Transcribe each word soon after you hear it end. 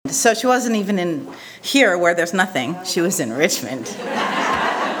So she wasn't even in here where there's nothing. She was in Richmond.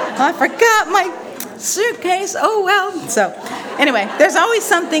 I forgot my suitcase. Oh, well. So anyway, there's always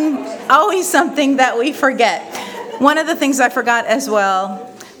something that we forget. One of the things I forgot as well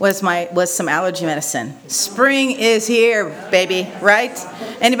was some allergy medicine. Spring is here, baby, right?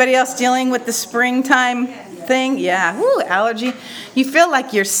 Anybody else dealing with the springtime thing? Yeah, allergy. You feel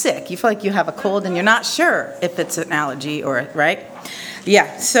like you're sick. You feel like you have a cold and you're not sure if it's an allergy or, right?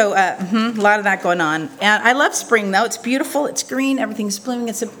 Yeah, so a lot of that going on. And I love spring, though. It's beautiful. It's green. Everything's blooming.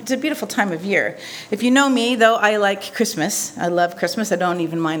 It's a beautiful time of year. If you know me, though, I like Christmas. I love Christmas. I don't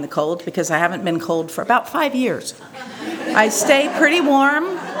even mind the cold because I haven't been cold for about 5 years. I stay pretty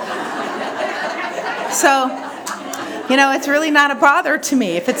warm. So, it's really not a bother to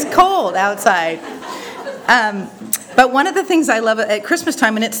me if it's cold outside. But one of the things I love at Christmas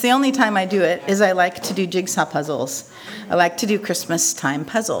time, and it's the only time I do it, is I like to do jigsaw puzzles. I like to do Christmas time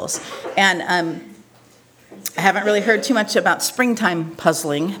puzzles. And I haven't really heard too much about springtime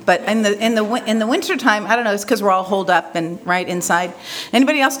puzzling, but in the winter time, I don't know, it's because we're all holed up and right inside.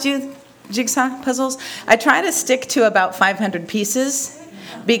 Anybody else do jigsaw puzzles? I try to stick to about 500 pieces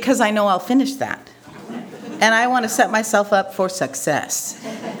because I know I'll finish that. And I want to set myself up for success.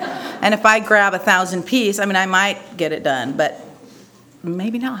 And if I grab 1,000 pieces, I might get it done, but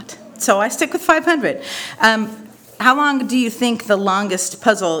maybe not. So I stick with 500. How long do you think the longest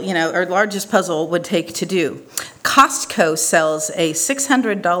puzzle, or largest puzzle would take to do? Costco sells a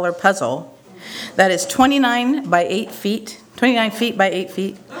 $600 puzzle that is 29 feet by 8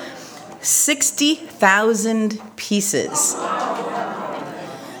 feet, 60,000 pieces.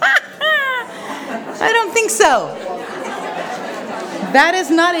 I don't think so. That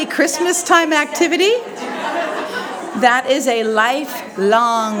is not a Christmas time activity. That is a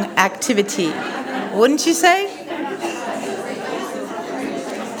lifelong activity. Wouldn't you say?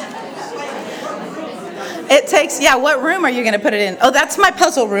 It takes, what room are you going to put it in? Oh, that's my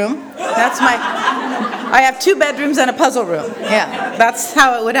puzzle room. I have 2 bedrooms and a puzzle room. Yeah, that's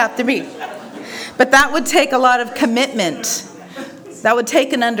how it would have to be. But that would take a lot of commitment. That would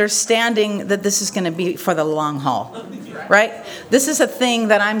take an understanding that this is going to be for the long haul, right? This is a thing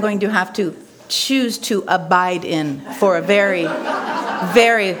that I'm going to have to choose to abide in for a very,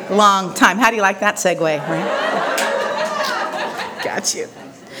 very long time. How do you like that segue? Right? Got you.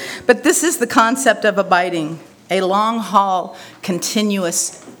 But this is the concept of abiding, a long haul,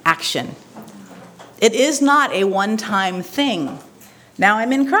 continuous action. It is not a one-time thing. Now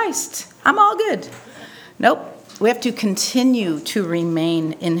I'm in Christ. I'm all good. Nope. We have to continue to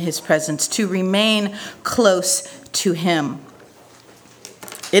remain in his presence, to remain close to him.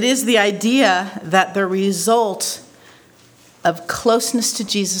 It is the idea that the result of closeness to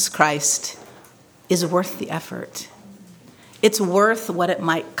Jesus Christ is worth the effort. It's worth what it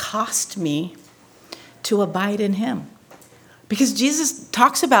might cost me to abide in him. Because Jesus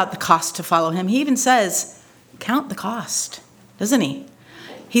talks about the cost to follow him. He even says, count the cost, doesn't he?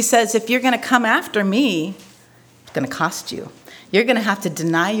 He says, if you're going to come after me, it's going to cost you. You're going to have to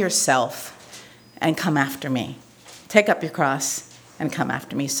deny yourself and come after me. Take up your cross and come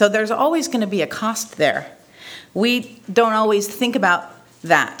after me. So there's always going to be a cost there. We don't always think about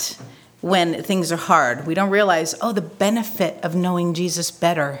that when things are hard. We don't realize, the benefit of knowing Jesus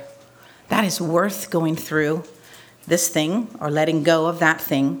better. That is worth going through this thing or letting go of that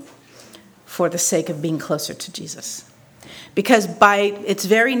thing for the sake of being closer to Jesus. Because by its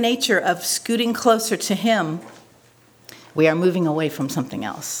very nature of scooting closer to him, we are moving away from something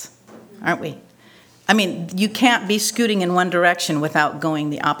else, aren't we? You can't be scooting in one direction without going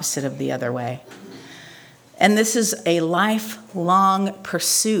the opposite of the other way. And this is a lifelong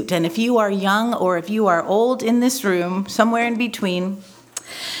pursuit. And if you are young or if you are old in this room, somewhere in between,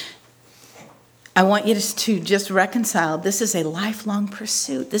 I want you to just reconcile. This is a lifelong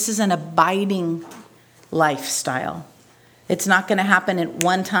pursuit. This is an abiding lifestyle. It's not going to happen at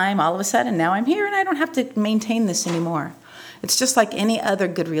one time, all of a sudden, now I'm here and I don't have to maintain this anymore. It's just like any other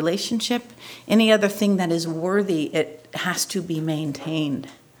good relationship, any other thing that is worthy, it has to be maintained.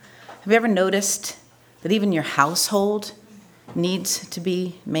 Have you ever noticed that even your household needs to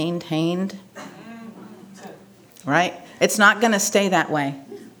be maintained? Right? It's not going to stay that way.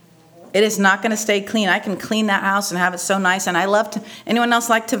 It is not going to stay clean. I can clean that house and have it so nice. And I love to, anyone else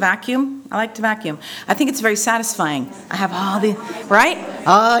like to vacuum? I like to vacuum. I think it's very satisfying. I have all the, right?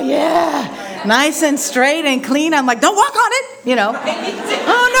 Oh, yeah. Nice and straight and clean. I'm like, don't walk on it,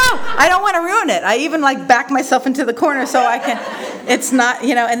 Oh, no. I don't want to ruin it. I even back myself into the corner so I can, it's not,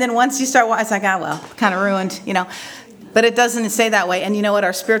 and then once you start, it's like, kind of ruined, But it doesn't say that way. And you know what?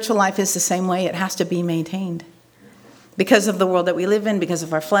 Our spiritual life is the same way. It has to be maintained. because of the world that we live in, because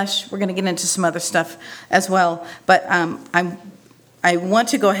of our flesh. We're going to get into some other stuff as well. But I want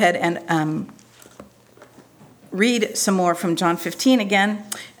to go ahead and read some more from John 15 again,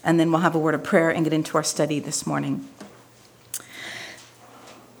 and then we'll have a word of prayer and get into our study this morning.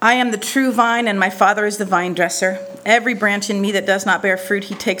 I am the true vine, and my Father is the vine dresser. Every branch in me that does not bear fruit,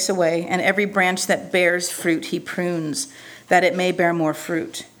 he takes away, and every branch that bears fruit, he prunes, that it may bear more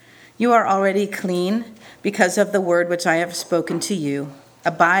fruit. You are already clean because of the word which I have spoken to you.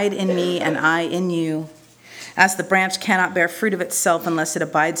 Abide in me, and I in you. As the branch cannot bear fruit of itself unless it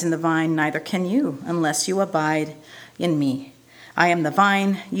abides in the vine, neither can you unless you abide in me. I am the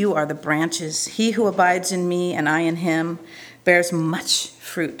vine, you are the branches. He who abides in me, and I in him, bears much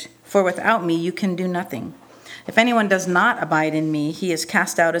fruit, for without me you can do nothing. If anyone does not abide in me, he is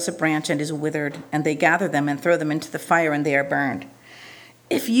cast out as a branch and is withered, and they gather them and throw them into the fire, and they are burned.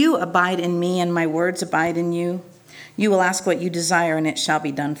 If you abide in me and my words abide in you, you will ask what you desire, and it shall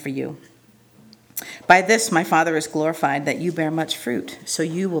be done for you. By this my Father is glorified, that you bear much fruit, so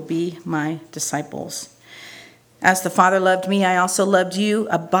you will be my disciples. As the Father loved me, I also loved you.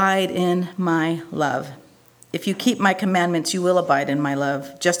 Abide in my love. If you keep my commandments, you will abide in my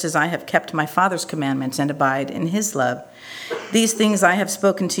love, just as I have kept my Father's commandments and abide in his love. These things I have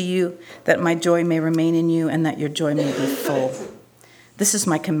spoken to you, that my joy may remain in you and that your joy may be full. This is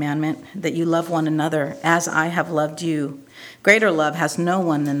my commandment, that you love one another as I have loved you. Greater love has no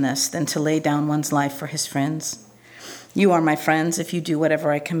one than this, than to lay down one's life for his friends. You are my friends if you do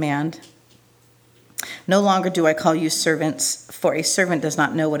whatever I command. No longer do I call you servants, for a servant does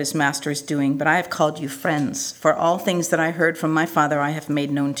not know what his master is doing, but I have called you friends, for all things that I heard from my Father I have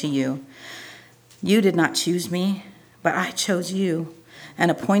made known to you. You did not choose me, but I chose you and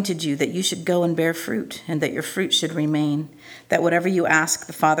appointed you that you should go and bear fruit, and that your fruit should remain, that whatever you ask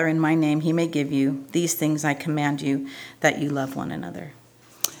the Father in my name he may give you. These things I command you, that you love one another.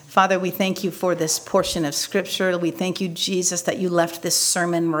 Father, we thank you for this portion of Scripture. We thank you, Jesus, that you left this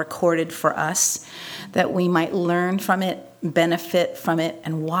sermon recorded for us, that we might learn from it, benefit from it,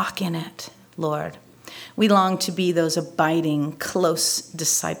 and walk in it, Lord. We long to be those abiding, close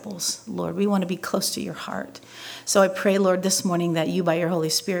disciples, Lord. We want to be close to your heart. So I pray, Lord, this morning that you, by your Holy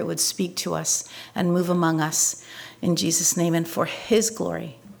Spirit, would speak to us and move among us. In Jesus' name and for his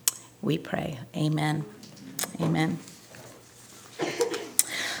glory, we pray. Amen. Amen.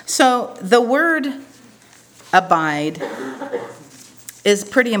 So the word abide is a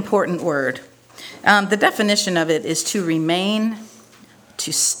pretty important word. The definition of it is to remain,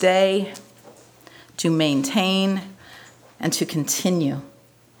 to stay, to maintain, and to continue.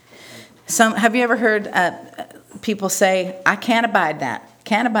 Have you ever heard people say, I can't abide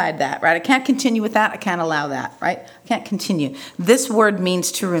that, right? I can't continue with that, I can't allow that, right? I can't continue. This word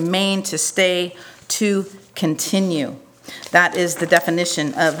means to remain, to stay, to continue. That is the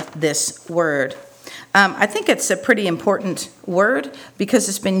definition of this word. I think it's a pretty important word because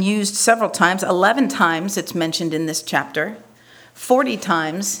it's been used several times. 11 times it's mentioned in this chapter. 40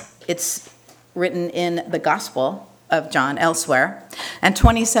 times it's written in the Gospel of John elsewhere. And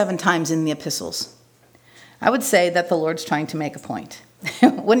 27 times in the epistles. I would say that the Lord's trying to make a point.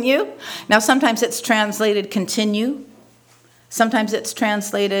 Wouldn't you? Now, sometimes it's translated continue. Sometimes it's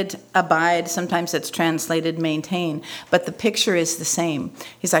translated abide. Sometimes it's translated maintain. But the picture is the same.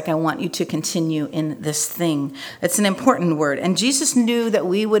 He's like, I want you to continue in this thing. It's an important word. And Jesus knew that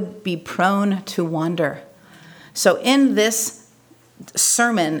we would be prone to wander. So in this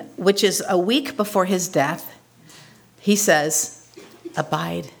sermon, which is a week before his death, he says,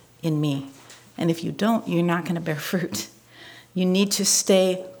 abide in me. And if you don't, you're not going to bear fruit. You need to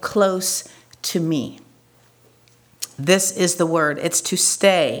stay close to me. This is the word. It's to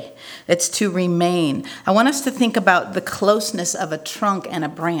stay. It's to remain. I want us to think about the closeness of a trunk and a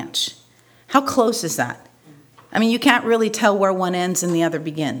branch. How close is that? I mean, you can't really tell where one ends and the other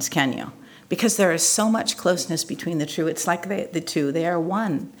begins, can you? Because there is so much closeness between the two. It's like the two. They are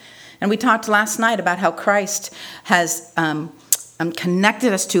one. And we talked last night about how Christ has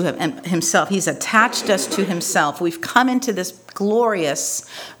connected us to himself. He's attached us to himself. We've come into this glorious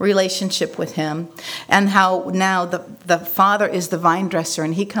relationship with him, and how now the Father is the vine dresser,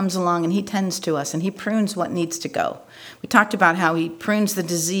 and he comes along and he tends to us and he prunes what needs to go. We talked about how he prunes the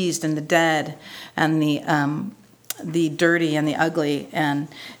diseased and the dead and the dirty and the ugly, and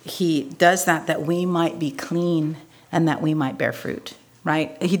he does that we might be clean and that we might bear fruit.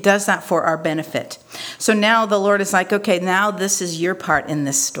 Right? He does that for our benefit. So now the Lord is like, okay, now this is your part in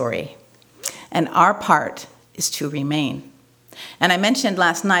this story. And our part is to remain. And I mentioned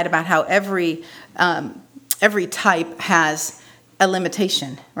last night about how every type has a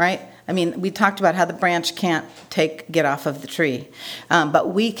limitation, right? I mean, we talked about how the branch can't get off of the tree,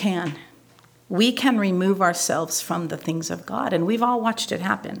 but we can. We can remove ourselves from the things of God, and we've all watched it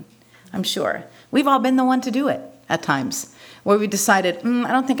happen, I'm sure. We've all been the one to do it at times, where we decided,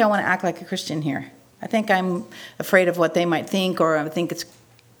 I don't think I want to act like a Christian here. I think I'm afraid of what they might think, or I think it's,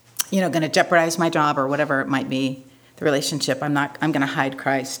 going to jeopardize my job or whatever it might be, the relationship. I'm going to hide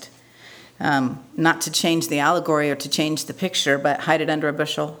Christ. Not to change the allegory or to change the picture, but hide it under a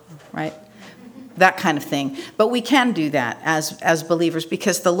bushel, right? That kind of thing. But we can do that as believers,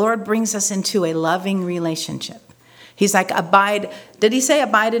 because the Lord brings us into a loving relationship. He's like, abide. Did he say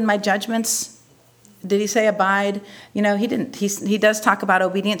abide in my judgments? Did he say abide? He didn't. He does talk about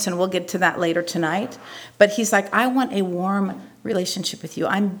obedience, and we'll get to that later tonight. But he's like, I want a warm relationship with you.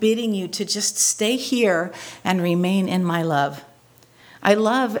 I'm bidding you to just stay here and remain in my love. I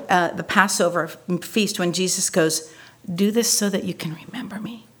love the Passover feast when Jesus goes, do this so that you can remember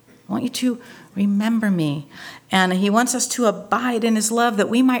me. I want you to remember me. And he wants us to abide in his love, that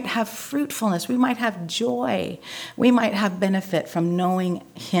we might have fruitfulness, we might have joy, we might have benefit from knowing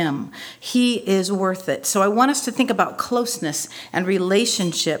him. He is worth it. So I want us to think about closeness and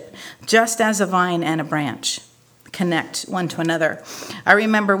relationship, just as a vine and a branch connect one to another. I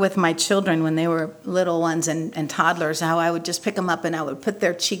remember with my children when they were little ones and toddlers, how I would just pick them up and I would put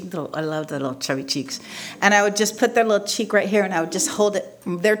their cheek, I love the little chubby cheeks, and I would just put their little cheek right here and I would just hold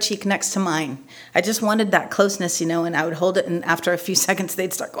their cheek next to mine. I just wanted that closeness, and I would hold it, and after a few seconds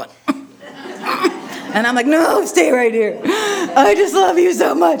they'd start going and I'm like, no, stay right here. I just love you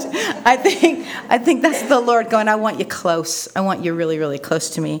so much. I think that's the Lord going, I want you close. I want you really, really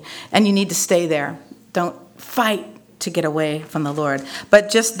close to me, and you need to stay there. Don't fight to get away from the Lord, but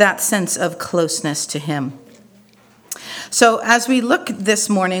just that sense of closeness to him. So as we look this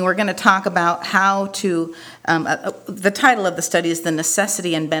morning, we're going to talk about how to, the title of the study is The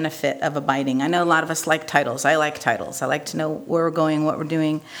Necessity and Benefit of Abiding. I know a lot of us like titles. I like titles. I like to know where we're going, what we're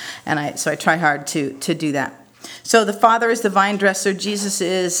doing, and so I try hard to do that. So the Father is the vine dresser, Jesus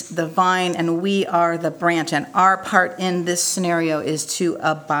is the vine, and we are the branch. And our part in this scenario is to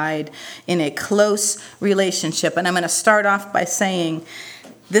abide in a close relationship. And I'm going to start off by saying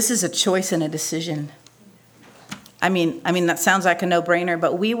this is a choice and a decision. I mean that sounds like a no-brainer,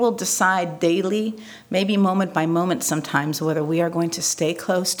 but we will decide daily, maybe moment by moment sometimes, whether we are going to stay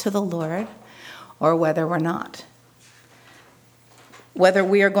close to the Lord or whether we're not. Whether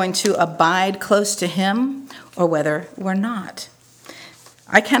we are going to abide close to him or whether we're not.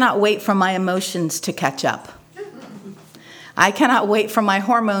 I cannot wait for my emotions to catch up. I cannot wait for my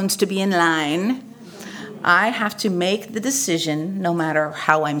hormones to be in line. I have to make the decision, no matter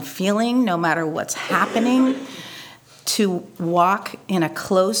how I'm feeling, no matter what's happening, to walk in a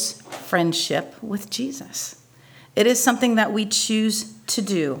close friendship with Jesus. It is something that we choose to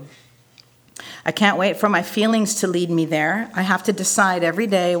do. I can't wait for my feelings to lead me there. I have to decide every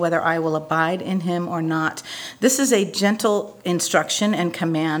day whether I will abide in him or not. This is a gentle instruction and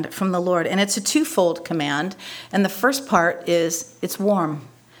command from the Lord, and it's a twofold command. And the first part is it's warm,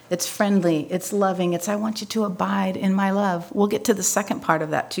 it's friendly, it's loving. It's I want you to abide in my love. We'll get to the second part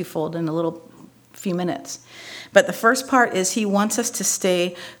of that twofold in a few minutes. But the first part is he wants us to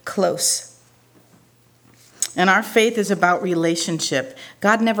stay close. And our faith is about relationship.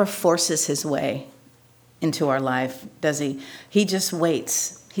 God never forces his way into our life, does he? He just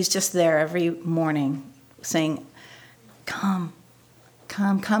waits. He's just there every morning saying, come,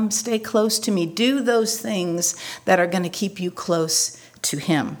 stay close to me. Do those things that are going to keep you close to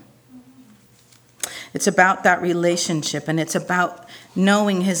him. It's about that relationship, and it's about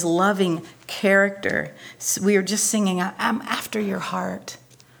knowing his loving character. We are just singing, I'm after your heart.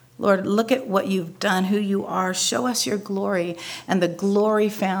 Lord, look at what you've done, who you are. Show us your glory. And the glory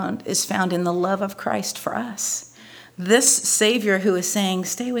is found in the love of Christ for us. This Savior who is saying,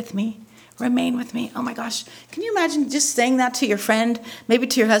 stay with me, remain with me. Oh my gosh, can you imagine just saying that to your friend, maybe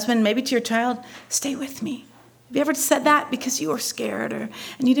to your husband, maybe to your child? Stay with me. Have you ever said that because you were scared and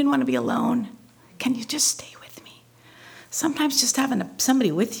you didn't want to be alone? Can you just stay with me? Sometimes just having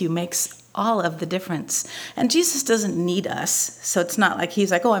somebody with you makes all of the difference. And Jesus doesn't need us, so it's not like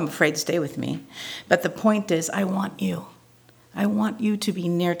he's like, oh, I'm afraid, stay with me. But the point is, I want you. I want you to be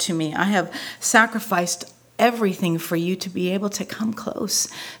near to me. I have sacrificed everything for you to be able to come close.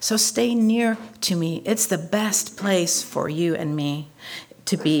 So stay near to me. It's the best place for you and me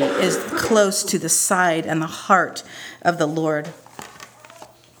to be, is close to the side and the heart of the Lord.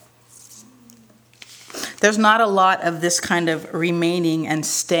 There's not a lot of this kind of remaining and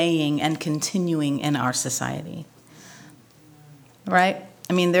staying and continuing in our society, right?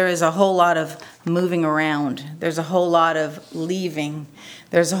 I mean, there is a whole lot of moving around. There's a whole lot of leaving.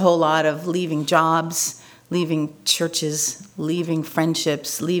 There's a whole lot of leaving jobs, leaving churches, leaving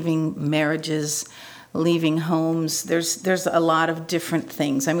friendships, leaving marriages, leaving homes. There's a lot of different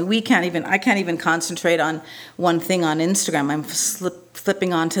things. I mean, I can't even concentrate on one thing on Instagram. I'm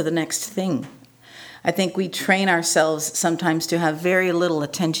flipping on to the next thing. I think we train ourselves sometimes to have very little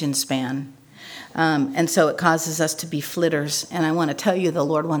attention span. And so it causes us to be flitters. And I want to tell you, the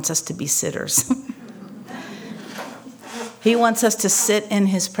Lord wants us to be sitters. He wants us to sit in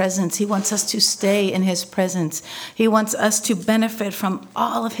his presence. He wants us to stay in his presence. He wants us to benefit from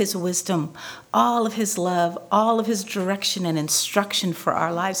all of his wisdom, all of his love, all of his direction and instruction for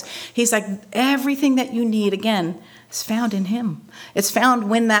our lives. He's like, everything that you need, again, is found in him. It's found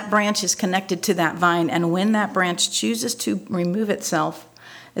when that branch is connected to that vine. And when that branch chooses to remove itself,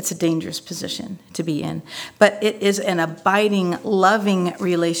 it's a dangerous position to be in. But it is an abiding, loving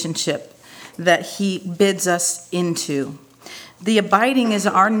relationship that he bids us into. The abiding is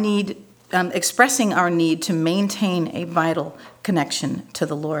our need, expressing our need to maintain a vital connection to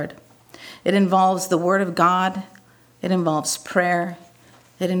the Lord. It involves the Word of God. It involves prayer.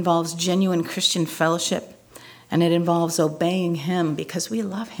 It involves genuine Christian fellowship. And it involves obeying him because we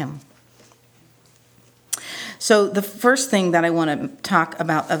love him. So the first thing that I want to talk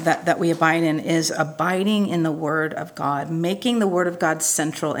about of that we abide in is abiding in the Word of God, making the Word of God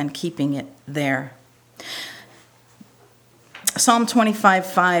central and keeping it there. Psalm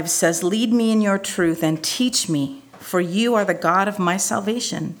 25:5 says, "Lead me in your truth and teach me, for you are the God of my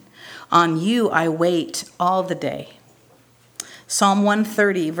salvation. On you I wait all the day." Psalm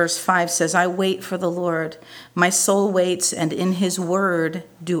 130 verse 5 says, "I wait for the Lord. My soul waits, and in his word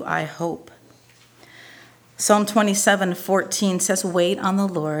do I hope." Psalm 27:14 says, "Wait on the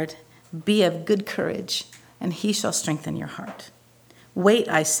Lord, be of good courage, and he shall strengthen your heart." Wait,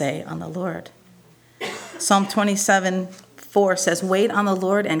 I say, on the Lord. Psalm 27:4 says, "Wait on the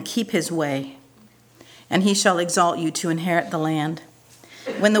Lord and keep his way, and he shall exalt you to inherit the land.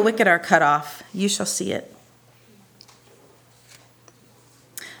 When the wicked are cut off, you shall see it."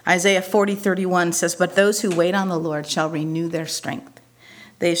 Isaiah 40:31 says, "But those who wait on the Lord shall renew their strength.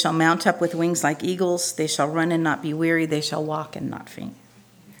 They shall mount up with wings like eagles. They shall run and not be weary. They shall walk and not faint."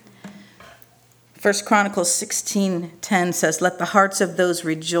 1 Chronicles 16:10 says, "Let the hearts of those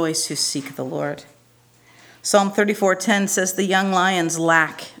rejoice who seek the Lord." Psalm 34:10 says, "The young lions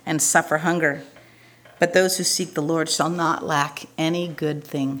lack and suffer hunger, but those who seek the Lord shall not lack any good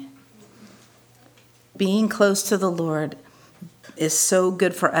thing." Being close to the Lord is so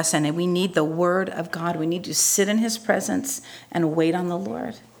good for us, and we need the Word of God. We need to sit in his presence and wait on the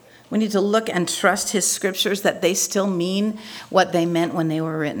Lord. We need to look and trust his scriptures that they still mean what they meant when they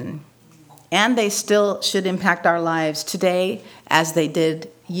were written. And they still should impact our lives today as they did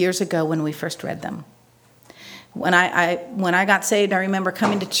years ago when we first read them. When I got saved, I remember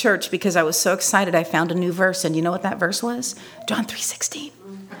coming to church because I was so excited I found a new verse. And you know what that verse was? John 3:16.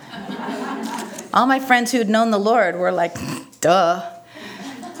 All my friends who had known the Lord were like, duh.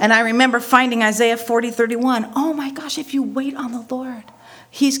 And I remember finding Isaiah 40:31. Oh my gosh, if you wait on the Lord,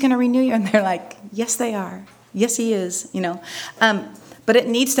 he's going to renew you. And they're like, yes, they are. Yes, he is, But it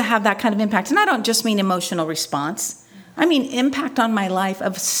needs to have that kind of impact. And I don't just mean emotional response. I mean impact on my life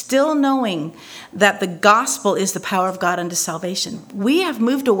of still knowing that the gospel is the power of God unto salvation. We have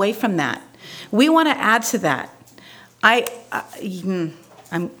moved away from that. We want to add to that. I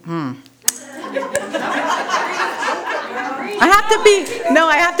have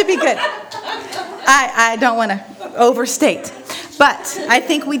to be good. I don't want to overstate. But I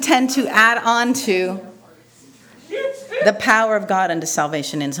think we tend to add on to the power of God unto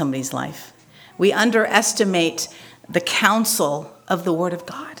salvation in somebody's life. We underestimate the counsel of the Word of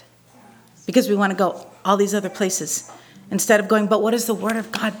God because we want to go all these other places instead of going, but what does the Word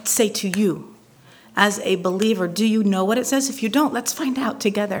of God say to you as a believer? Do you know what it says? If you don't, let's find out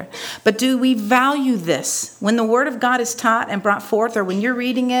together. But do we value this? When the Word of God is taught and brought forth, or when you're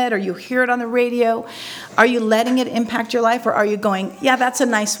reading it or you hear it on the radio, are you letting it impact your life, or are you going, yeah, that's a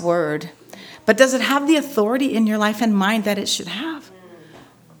nice word, but does it have the authority in your life and mind that it should have?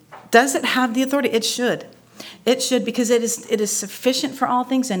 Does it have the authority? It should. It should, because it is sufficient for all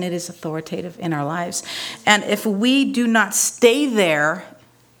things, and it is authoritative in our lives. And if we do not stay there,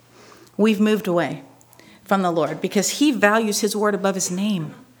 we've moved away from the Lord, because he values his word above his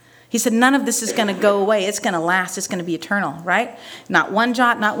name. He said, none of this is going to go away. It's going to last. It's going to be eternal, right? Not one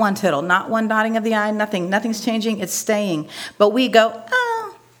jot, not one tittle, not one dotting of the I, nothing. Nothing's changing. It's staying. But we go,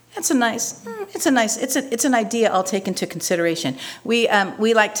 oh, it's an idea I'll take into consideration. We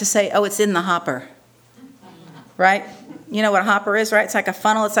like to say, oh, it's in the hopper. right? You know what a hopper is, right? It's like a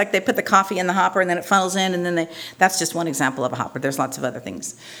funnel. It's like they put the coffee in the hopper and then it funnels in and then that's just one example of a hopper. There's lots of other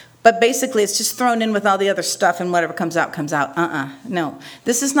things. But basically it's just thrown in with all the other stuff and whatever comes out, comes out. No.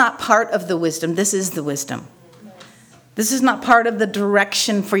 This is not part of the wisdom. This is the wisdom. This is not part of the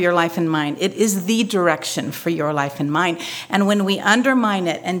direction for your life and mind. It is the direction for your life and mind. And when we undermine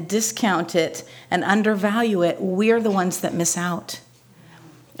it and discount it and undervalue it, we're the ones that miss out.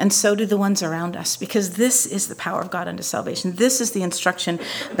 And so do the ones around us, because this is the power of God unto salvation. This is the instruction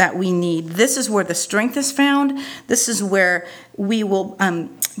that we need. This is where the strength is found. This is where we will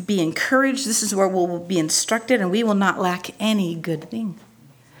be encouraged. This is where we'll be instructed, and we will not lack any good thing.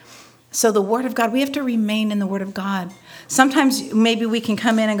 So the Word of God, we have to remain in the Word of God. Sometimes maybe we can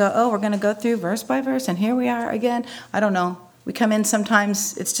come in and go, we're going to go through verse by verse, and here we are again. I don't know. We come in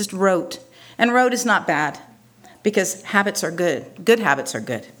sometimes, it's just rote. And rote is not bad. Because habits are good. Good habits are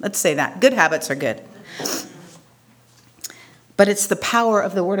good. Let's say that. Good habits are good. But it's the power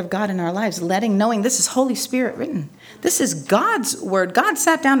of the Word of God in our lives, knowing this is Holy Spirit written. This is God's Word. God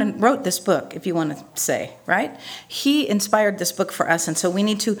sat down and wrote this book, if you want to say, right? He inspired this book for us, and so we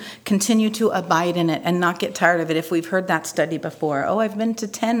need to continue to abide in it and not get tired of it if we've heard that study before. I've been to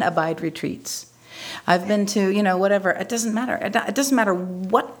 10 abide retreats. I've been to, whatever. It doesn't matter. It doesn't matter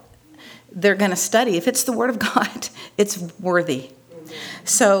what they're going to study. If it's the Word of God, it's worthy.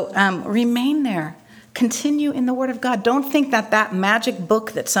 So remain there. Continue in the Word of God. Don't think that magic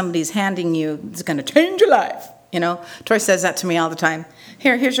book that somebody's handing you is going to change your life. Troy says that to me all the time.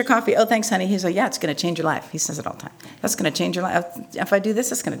 Here's your coffee. Oh, thanks, honey. He's like, yeah, it's going to change your life. He says it all the time. That's going to change your life. If I do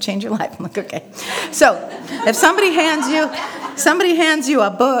this, it's going to change your life. I'm like, okay. So if somebody hands you a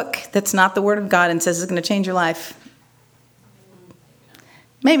book that's not the Word of God and says it's going to change your life,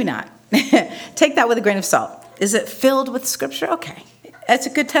 maybe not. Take that with a grain of salt. Is it filled with Scripture? Okay. It's a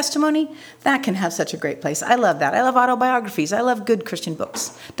good testimony. That can have such a great place. I love that. I love autobiographies. I love good Christian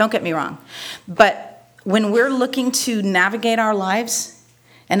books. Don't get me wrong. But when we're looking to navigate our lives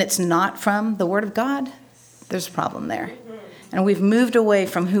and it's not from the Word of God, there's a problem there. And we've moved away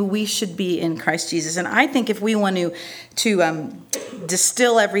from who we should be in Christ Jesus. And I think if we want to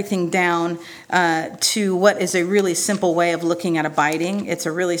distill everything down to what is a really simple way of looking at abiding, it's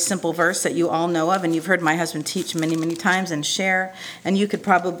a really simple verse that you all know of, and you've heard my husband teach many, many times and share, and you could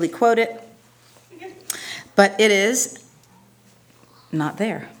probably quote it. But it is not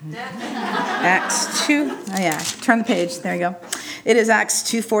there. Acts 2. Oh, yeah. Turn the page. There you go. It is Acts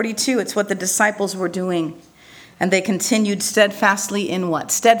 2:42. It's what the disciples were doing. And they continued steadfastly in what?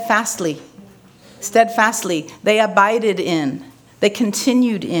 Steadfastly. They abided in. They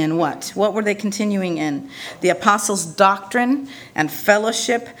continued in what? What were they continuing in? The apostles' doctrine and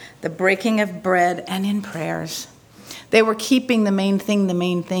fellowship, the breaking of bread, and in prayers. They were keeping the main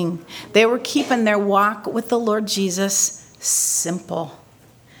thing. They were keeping their walk with the Lord Jesus simple.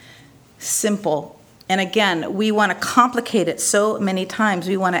 And again, we want to complicate it so many times.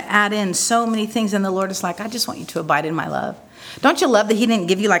 We want to add in so many things. And the Lord is like, I just want you to abide in my love. Don't you love that he didn't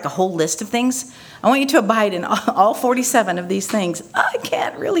give you like a whole list of things? I want you to abide in all 47 of these things. I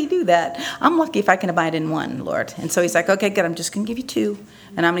can't really do that. I'm lucky if I can abide in one, Lord. And so he's like, okay, good. I'm just going to give you 2.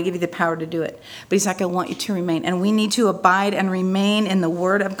 And I'm going to give you the power to do it. But he's like, I want you to remain. And we need to abide and remain in the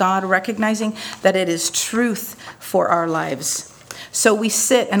Word of God, recognizing that it is truth for our lives. So we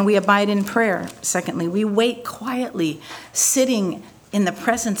sit and we abide in prayer. Secondly, we wait quietly, sitting in the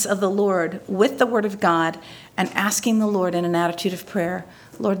presence of the Lord with the Word of God and asking the Lord in an attitude of prayer,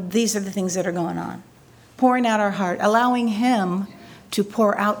 Lord, these are the things that are going on. Pouring out our heart, allowing him to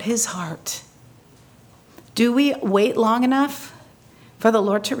pour out his heart. Do we wait long enough for the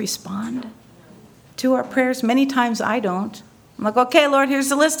Lord to respond to our prayers? Many times I don't. I'm like, okay, Lord, here's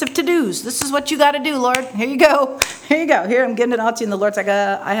the list of to-dos. This is what you got to do, Lord. Here you go. Here, I'm giving it all to you. And the Lord's like,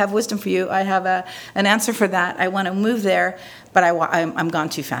 I have wisdom for you. I have an answer for that. I want to move there, but I'm gone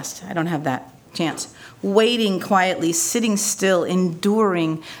too fast. I don't have that chance. Waiting quietly, sitting still,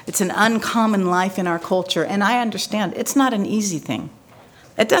 enduring. It's an uncommon life in our culture. And I understand it's not an easy thing.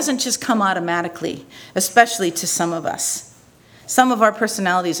 It doesn't just come automatically, especially to some of us. Some of our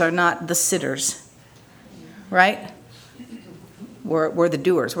personalities are not the sitters, right? We're the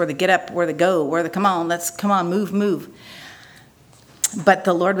doers. We're the get up. We're the go. We're the come on, move. But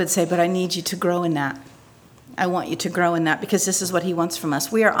the Lord would say, but I need you to grow in that. I want you to grow in that because this is what he wants from us.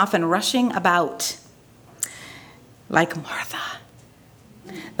 We are often rushing about like Martha.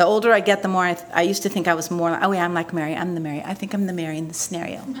 The older I get, the more I used to think I was more like, oh yeah, I'm like Mary. I'm the Mary. I think I'm the Mary in the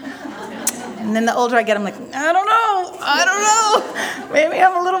scenario. And then the older I get, I'm like, I don't know. Maybe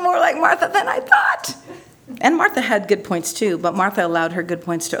I'm a little more like Martha than I thought. And Martha had good points too, but Martha allowed her good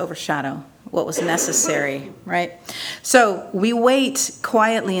points to overshadow what was necessary, right? So we wait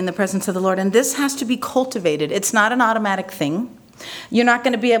quietly in the presence of the Lord, and this has to be cultivated. It's not an automatic thing. You're not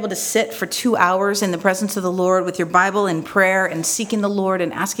going to be able to sit for 2 hours in the presence of the Lord with your Bible and prayer and seeking the Lord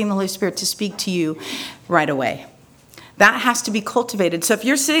and asking the Holy Spirit to speak to you right away. That has to be cultivated. So if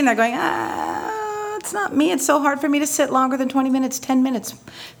you're sitting there going, it's not me, it's so hard for me to sit longer than 20 minutes, 10 minutes,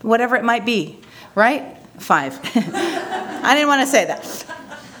 whatever it might be, right? 5. I didn't want to say that.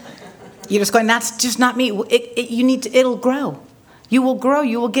 You're just going, that's just not me. It'll grow. You will grow.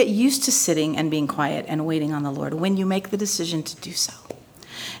 You will get used to sitting and being quiet and waiting on the Lord when you make the decision to do so.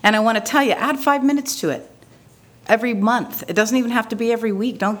 And I want to tell you, add 5 minutes to it every month. It doesn't even have to be every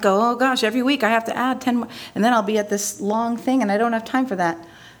week. Don't go, oh gosh, every week I have to add 10 more, and then I'll be at this long thing and I don't have time for that.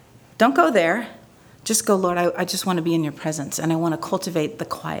 Don't go there. Just go, Lord, I just want to be in your presence, and I want to cultivate the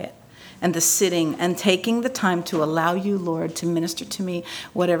quiet and the sitting and taking the time to allow you, Lord, to minister to me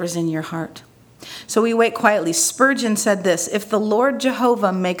whatever's in your heart. So we wait quietly. Spurgeon said this, if the Lord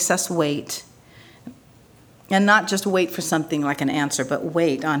Jehovah makes us wait, and not just wait for something like an answer, but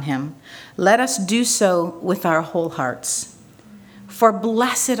wait on him, let us do so with our whole hearts. For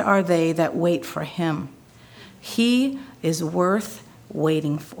blessed are they that wait for him. He is worth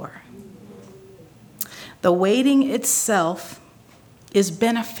waiting for. The waiting itself is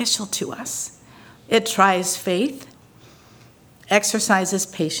beneficial to us. It tries faith, exercises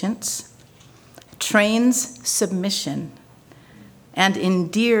patience, trains submission, and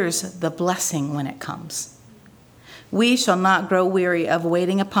endears the blessing when it comes. We shall not grow weary of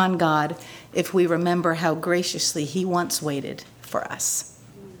waiting upon God if we remember how graciously he once waited for us.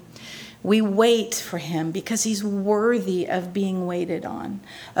 We wait for him because he's worthy of being waited on,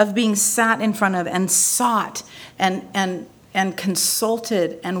 of being sat in front of and sought and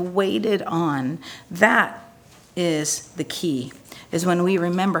consulted and waited on. That is the key, is when we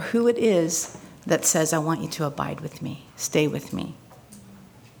remember who it is that says, I want you to abide with me, stay with me.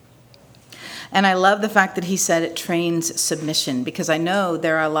 And I love the fact that he said it trains submission, because I know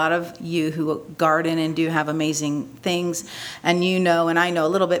there are a lot of you who garden and do have amazing things. And you know, and I know a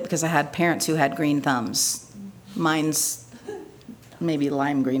little bit because I had parents who had green thumbs. Mine's maybe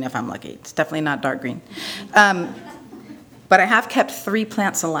lime green if I'm lucky. It's definitely not dark green. But I have kept 3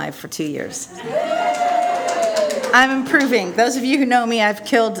 plants alive for 2 years. I'm improving. Those of you who know me, I've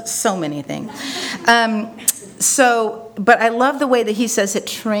killed so many things. But I love the way that he says it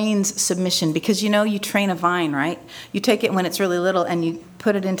trains submission, because you train a vine, right? You take it when it's really little and you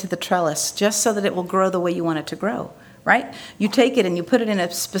put it into the trellis just so that it will grow the way you want it to grow, right? You take it and you put it in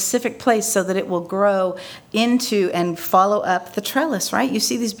a specific place so that it will grow into and follow up the trellis, right? You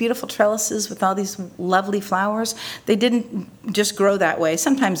see these beautiful trellises with all these lovely flowers. They didn't just grow that way.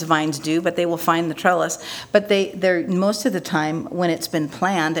 Sometimes vines do, but they will find the trellis. But they're most of the time when it's been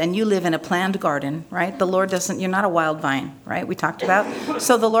planned, and you live in a planned garden, right? The Lord doesn't, you're not a wild vine, right? We talked about.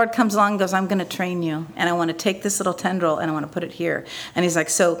 So the Lord comes along and goes, I'm going to train you, and I want to take this little tendril and I want to put it here. And he's like,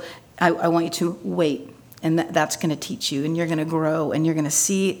 so I want you to wait. And that's going to teach you, and you're going to grow, and you're going to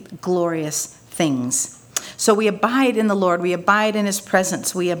see glorious things. So we abide in the Lord. We abide in his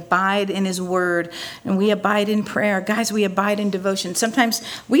presence. We abide in his word, and we abide in prayer. Guys, we abide in devotion. Sometimes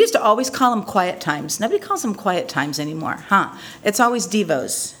we used to always call them quiet times. Nobody calls them quiet times anymore, huh? It's always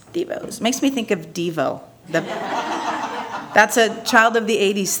devos. Devos. Makes me think of Devo. That's a child of the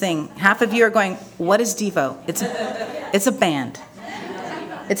 80s thing. Half of you are going, what is Devo? It's a band.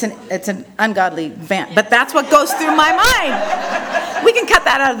 It's an ungodly band, but that's what goes through my mind. We can cut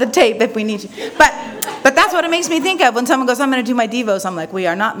that out of the tape if we need to. But that's what it makes me think of when someone goes, I'm going to do my devos. I'm like, we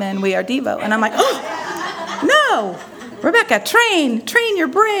are not men, we are devo. And I'm like, oh, no, Rebecca, train your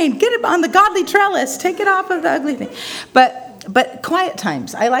brain, get it on the godly trellis, take it off of the ugly thing. But quiet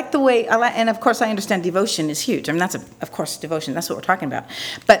times, I like the way, and of course I understand devotion is huge. I mean, of course devotion, that's what we're talking about.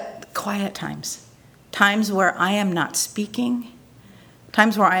 But quiet times where I am not speaking,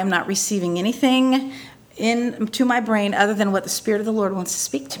 times where I am not receiving anything into my brain other than what the Spirit of the Lord wants to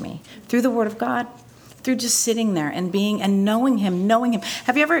speak to me through the Word of God, through just sitting there and being and knowing Him.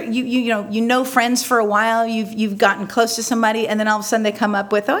 Have you ever you know friends for a while? You've gotten close to somebody, and then all of a sudden they come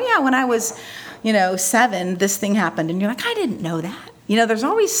up with, oh yeah, when I was 7, this thing happened, and you're like, I didn't know that. There's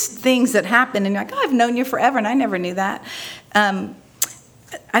always things that happen, and you're like, oh, I've known you forever, and I never knew that.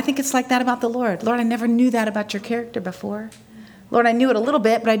 I think it's like that about the Lord. Lord, I never knew that about your character before. Lord, I knew it a little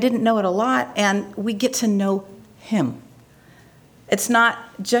bit, but I didn't know it a lot, and we get to know Him. It's not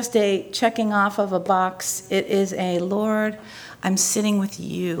just a checking off of a box. It is a, Lord, I'm sitting with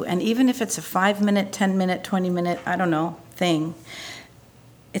you. And even if it's a 5-minute, 10-minute, 20-minute, I don't know, thing,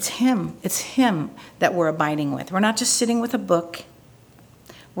 it's Him. It's Him that we're abiding with. We're not just sitting with a book.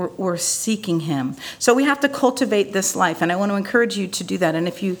 We're seeking him. So we have to cultivate this life, and I want to encourage you to do that. And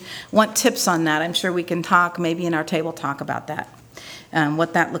if you want tips on that, I'm sure we can talk maybe in our table talk about that,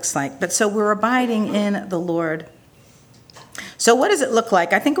 what that looks like. But so we're abiding in the Lord. So what does it look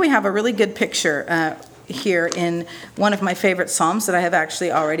like? I think we have a really good picture here in one of my favorite Psalms that I have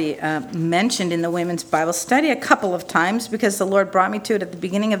actually already mentioned in the Women's Bible Study a couple of times, because the Lord brought me to it at the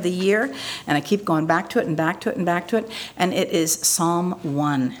beginning of the year, and I keep going back to it and back to it and back to it, and it is Psalm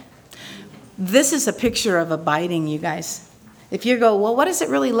 1. This is a picture of abiding, you guys. If you go, well, what does it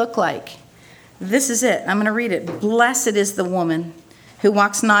really look like? This is it. I'm going to read it. Blessed is the woman who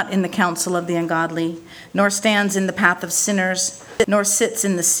walks not in the counsel of the ungodly, nor stands in the path of sinners, nor sits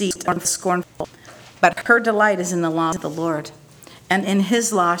in the seat of the scornful. But her delight is in the law of the Lord, and in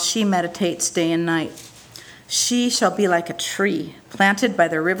his law she meditates day and night. She shall be like a tree planted by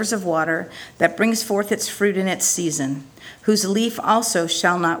the rivers of water, that brings forth its fruit in its season, whose leaf also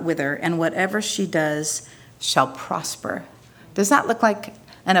shall not wither, and whatever she does shall prosper. Does that look like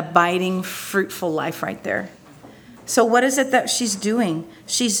an abiding, fruitful life right there? So what is it that she's doing?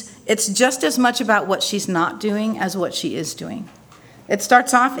 It's just as much about what she's not doing as what she is doing. It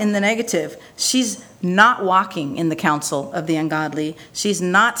starts off in the negative. She's not walking in the counsel of the ungodly. She's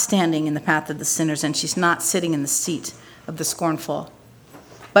not standing in the path of the sinners, and she's not sitting in the seat of the scornful.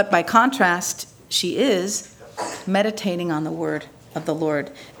 But by contrast, she is meditating on the word of the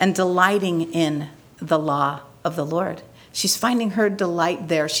Lord and delighting in the law of the Lord. She's finding her delight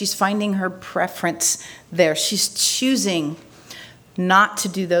there. She's finding her preference there. She's choosing not to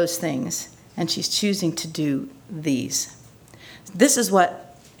do those things, and she's choosing to do these. This is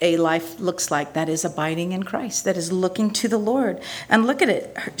what a life looks like that is abiding in Christ, that is looking to the Lord. And look at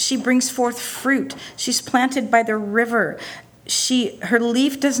it. She brings forth fruit. She's planted by the river. Her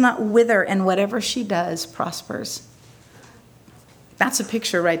leaf does not wither, and whatever she does prospers. That's a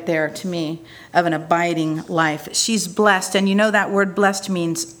picture right there to me of an abiding life. She's blessed, and you know that word blessed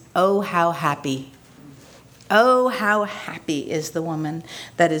means, oh, how happy. Oh, how happy is the woman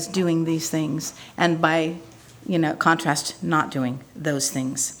that is doing these things, and by contrast, not doing those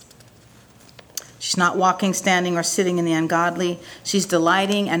things. She's not walking, standing, or sitting in the ungodly. She's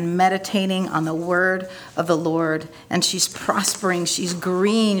delighting and meditating on the word of the Lord, and she's prospering. She's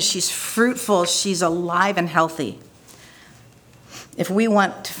green. She's fruitful. She's alive and healthy. If we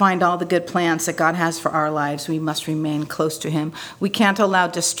want to find all the good plans that God has for our lives, we must remain close to him. We can't allow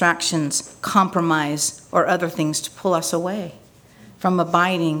distractions, compromise, or other things to pull us away from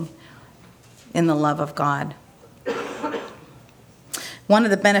abiding in the love of God. One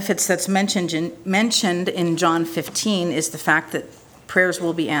of the benefits that's mentioned in John 15 is the fact that prayers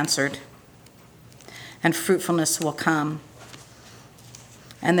will be answered and fruitfulness will come.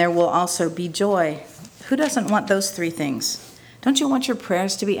 And there will also be joy. Who doesn't want those three things? Don't you want your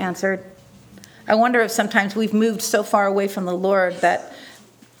prayers to be answered? I wonder if sometimes we've moved so far away from the Lord that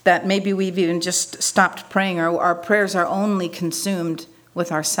maybe we've even just stopped praying, or our prayers are only consumed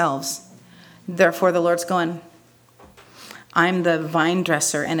with ourselves. Therefore, the Lord's going, I'm the vine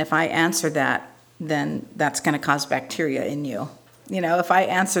dresser, and if I answer that, then that's going to cause bacteria in you. If I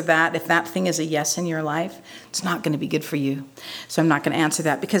answer that, if that thing is a yes in your life, it's not going to be good for you. So I'm not going to answer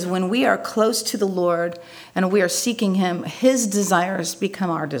that, because when we are close to the Lord and we are seeking him, his desires become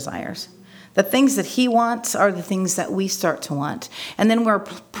our desires. The things that he wants are the things that we start to want. And then we're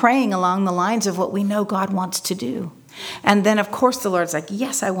praying along the lines of what we know God wants to do. And then, of course, the Lord's like,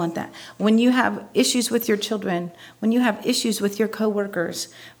 yes, I want that. When you have issues with your children, when you have issues with your coworkers,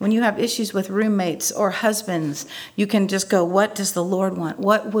 when you have issues with roommates or husbands, you can just go, what does the Lord want?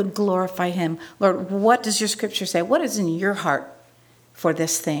 What would glorify him? Lord, what does your scripture say? What is in your heart for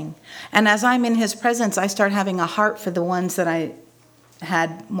this thing? And as I'm in his presence, I start having a heart for the ones that I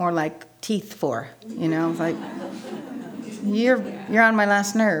had more like teeth for. Like, you're on my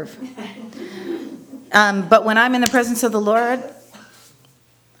last nerve. But when I'm in the presence of the Lord,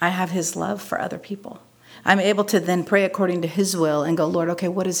 I have his love for other people. I'm able to then pray according to his will and go, Lord, okay,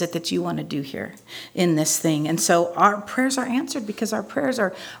 what is it that you want to do here in this thing? And so our prayers are answered because our prayers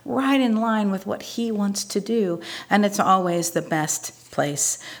are right in line with what he wants to do. And it's always the best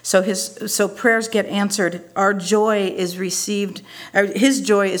place. So prayers get answered. Our joy is received. His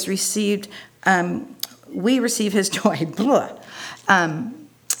joy is received. We receive his joy.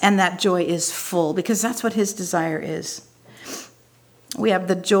 And that joy is full, because that's what his desire is. We have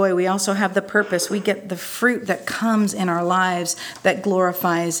the joy. We also have the purpose. We get the fruit that comes in our lives that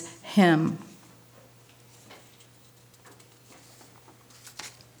glorifies him.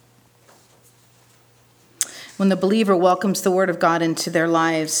 When the believer welcomes the word of God into their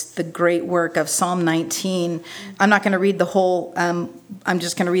lives, the great work of Psalm 19, I'm not going to read the whole, I'm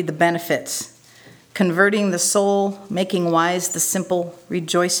just going to read the benefits. Converting the soul, making wise the simple,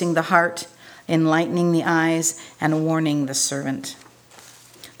 rejoicing the heart, enlightening the eyes, and warning the servant.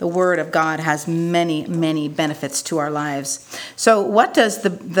 The word of God has many, many benefits to our lives. So what does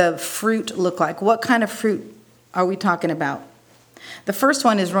the fruit look like? What kind of fruit are we talking about? The first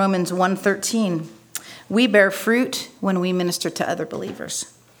one is Romans 1:13. We bear fruit when we minister to other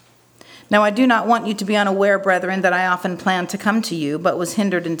believers. Now, I do not want you to be unaware, brethren, that I often planned to come to you, but was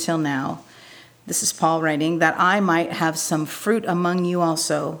hindered until now. This is Paul writing, that I might have some fruit among you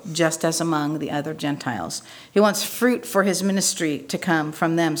also, just as among the other Gentiles. He wants fruit for his ministry to come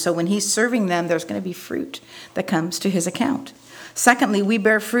from them. So when he's serving them, there's going to be fruit that comes to his account. Secondly, we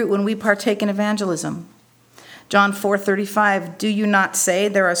bear fruit when we partake in evangelism. John 4:35, do you not say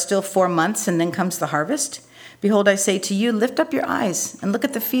there are still 4 months and then comes the harvest? Behold, I say to you, lift up your eyes and look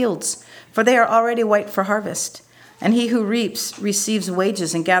at the fields, for they are already white for harvest. And he who reaps receives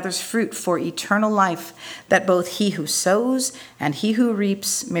wages and gathers fruit for eternal life, that both he who sows and he who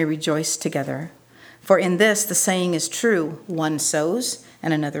reaps may rejoice together. For in this the saying is true, one sows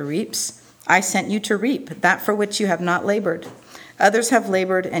and another reaps. I sent you to reap that for which you have not labored. Others have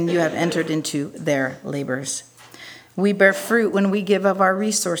labored, and you have entered into their labors. We bear fruit when we give of our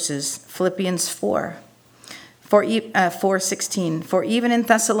resources. Philippians 4:16. For even in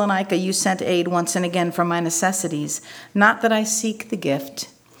Thessalonica you sent aid once and again for my necessities. Not that I seek the gift,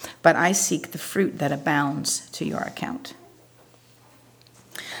 but I seek the fruit that abounds to your account.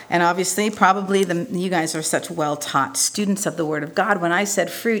 And obviously, probably you guys are such well-taught students of the Word of God. When I said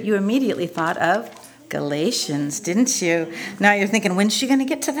fruit, you immediately thought of Galatians, didn't you? Now you're thinking, when's she going to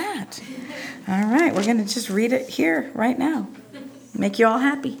get to that? All right, we're going to just read it here right now. Make you all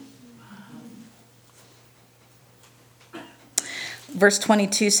happy. Verse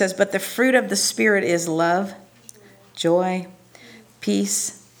 22 says, but the fruit of the Spirit is love, joy,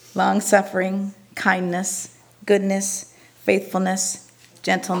 peace, long-suffering, kindness, goodness, faithfulness,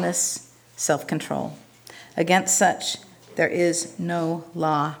 gentleness, self-control. Against such there is no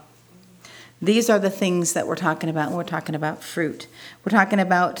law. These are the things that we're talking about when we're talking about fruit. We're talking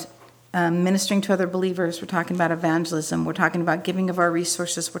about ministering to other believers. We're talking about evangelism. We're talking about giving of our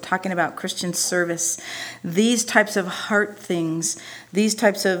resources. We're talking about Christian service. These types of heart things, these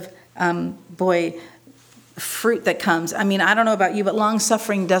types of, fruit that comes. I mean, I don't know about you, but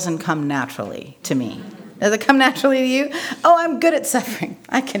long-suffering doesn't come naturally to me. Does it come naturally to you? Oh, I'm good at suffering.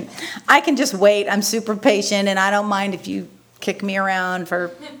 I can just wait. I'm super patient, and I don't mind if you kick me around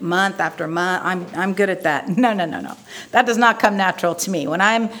for month after month. I'm good at that. No. That does not come natural to me. When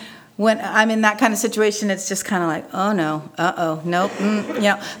I'm in that kind of situation, it's just kind of like, oh no, nope,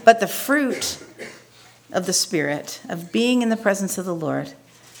 But the fruit of the Spirit, of being in the presence of the Lord,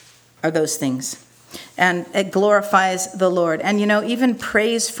 are those things. And it glorifies the Lord. And even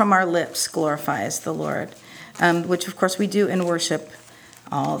praise from our lips glorifies the Lord, which of course we do in worship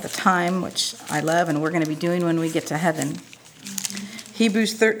all the time, which I love, and we're going to be doing when we get to heaven.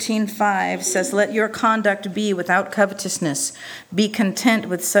 Hebrews 13:5 says, let your conduct be without covetousness. Be content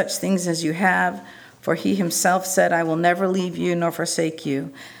with such things as you have, for he himself said, I will never leave you nor forsake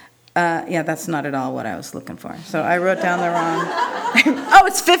you. That's not at all what I was looking for. So I wrote down the wrong. Oh,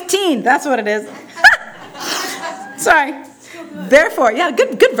 it's 15. That's what it is. Sorry. Therefore,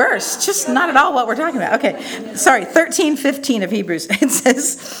 good verse. Just not at all what we're talking about. Okay. Sorry, 13:15 of Hebrews. It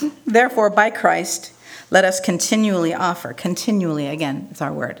says, therefore, by Christ, let us continually offer. Continually, again, it's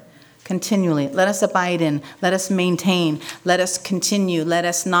our word. Continually. Let us abide in. Let us maintain. Let us continue. Let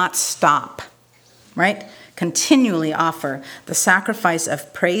us not stop. Right? Continually offer the sacrifice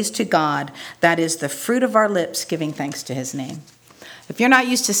of praise to God. That is the fruit of our lips, giving thanks to his name. If you're not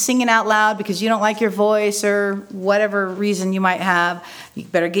used to singing out loud because you don't like your voice or whatever reason you might have, you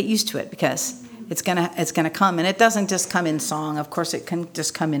better get used to it, because it's gonna come. And it doesn't just come in song. Of course, it can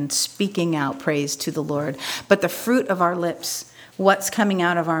just come in speaking out praise to the Lord. But the fruit of our lips, what's coming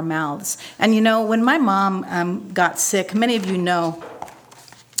out of our mouths. And when my mom got sick, many of you know,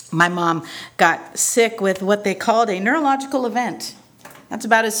 my mom got sick with what they called a neurological event. That's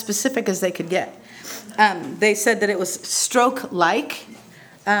about as specific as they could get. They said that it was stroke-like,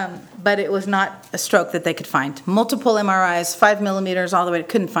 but it was not a stroke that they could find. Multiple MRIs, 5 millimeters, all the way,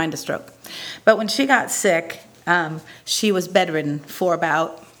 couldn't find a stroke. But when she got sick, she was bedridden for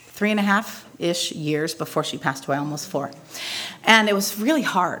about 3.5-ish years before she passed away, almost 4. And it was really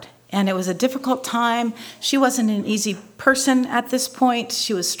hard. And it was a difficult time. She wasn't an easy person at this point.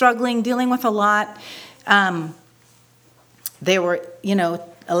 She was struggling, dealing with a lot. They were,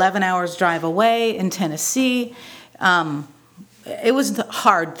 11 hours drive away in Tennessee. It was a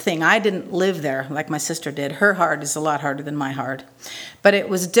hard thing. I didn't live there like my sister did. Her heart is a lot harder than my heart. But it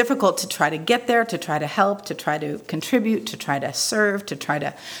was difficult to try to get there, to try to help, to try to contribute, to try to serve, to try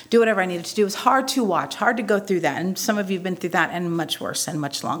to do whatever I needed to do. It was hard to watch, hard to go through that. And some of you have been through that and much worse and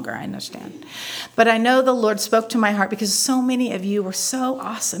much longer, I understand. But I know the Lord spoke to my heart because so many of you were so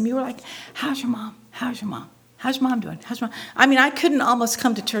awesome. You were like, how's your mom? How's your mom? How's your mom doing? How's your mom? I mean, I couldn't almost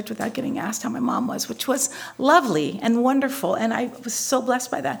come to church without getting asked how my mom was, which was lovely and wonderful. And I was so blessed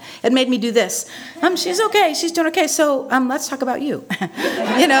by that. It made me do this. She's okay. She's doing okay. So let's talk about you, because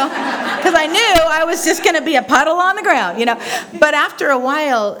I knew I was just going to be a puddle on the ground, But after a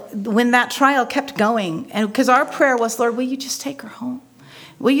while, when that trial kept going, and because our prayer was, Lord, will you just take her home?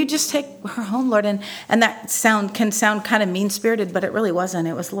 Will you just take her home, Lord? And that can sound kind of mean-spirited, but it really wasn't.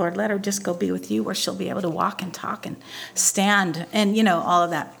 It was, Lord, let her just go be with you where she'll be able to walk and talk and stand and, all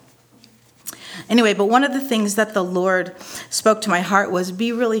of that. Anyway, but one of the things that the Lord spoke to my heart was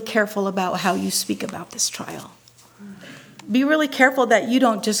be really careful about how you speak about this trial. Be really careful that you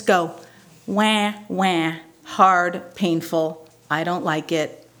don't just go, wah, wah, hard, painful, I don't like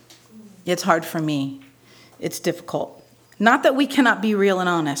it, it's hard for me, it's difficult. Not that we cannot be real and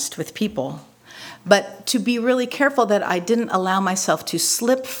honest with people, but to be really careful that I didn't allow myself to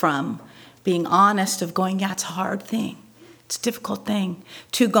slip from being honest of going, yeah, it's a hard thing. It's a difficult thing,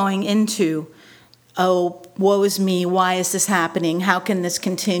 to going into, oh, woe is me. Why is this happening? How can this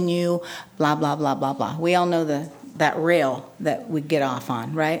continue? Blah, blah, blah, blah, blah. We all know that rail that we get off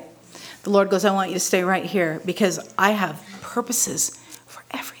on, right? The Lord goes, I want you to stay right here because I have purposes for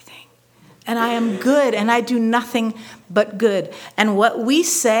everything. And I am good, and I do nothing but good. And what we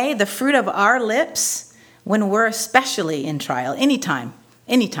say, the fruit of our lips, when we're especially in trial, anytime,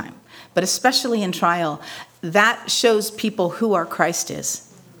 but especially in trial, that shows people who our Christ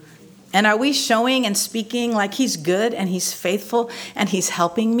is. And are we showing and speaking like he's good and he's faithful and he's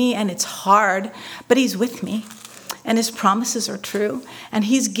helping me and it's hard, but he's with me and his promises are true and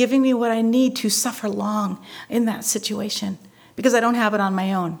he's giving me what I need to suffer long in that situation because I don't have it on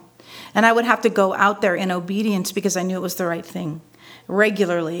my own. And I would have to go out there in obedience because I knew it was the right thing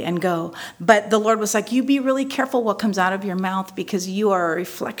regularly and go. But the Lord was like, you be really careful what comes out of your mouth because you are a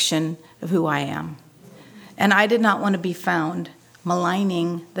reflection of who I am. And I did not want to be found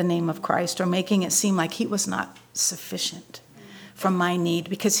maligning the name of Christ or making it seem like he was not sufficient for my need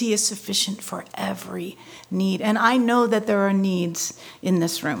because he is sufficient for every need. And I know that there are needs in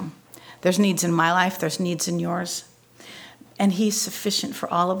this room. There's needs in my life. There's needs in yours. And he's sufficient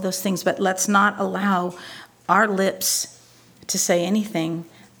for all of those things. But let's not allow our lips to say anything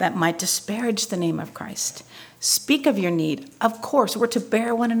that might disparage the name of Christ. Speak of your need. Of course, we're to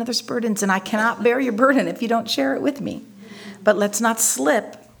bear one another's burdens, and I cannot bear your burden if you don't share it with me. But let's not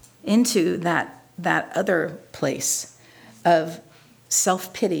slip into that other place of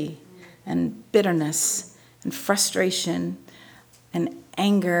self-pity and bitterness and frustration and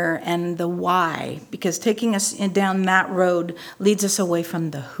anger and the why, because taking us down that road leads us away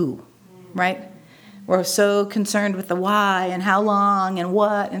from the who, right? We're so concerned with the why and how long and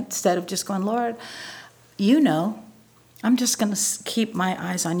what, instead of just going, Lord, I'm just going to keep my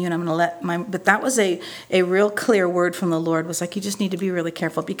eyes on you and I'm going to but that was a real clear word from the Lord, was like, you just need to be really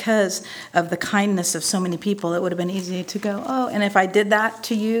careful because of the kindness of so many people. It would have been easy to go, oh, and if I did that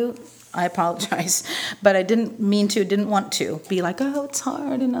to you, I apologize, but I didn't want to be like, oh, it's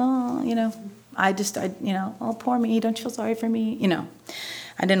hard and oh, poor me, don't you feel sorry for me?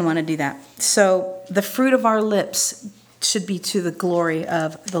 I didn't want to do that. So the fruit of our lips should be to the glory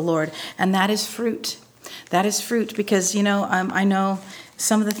of the Lord, and that is fruit. That is fruit because, I know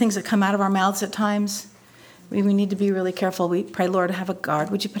some of the things that come out of our mouths at times, we need to be really careful. We pray, Lord, have a guard.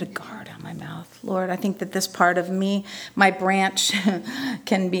 Would you put a guard on my mouth? Lord, I think that this part of me, my branch,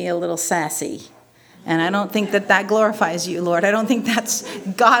 can be a little sassy. And I don't think that glorifies you, Lord. I don't think that's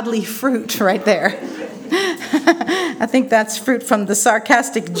godly fruit right there. I think that's fruit from the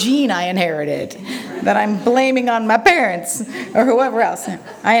sarcastic gene I inherited that I'm blaming on my parents or whoever else.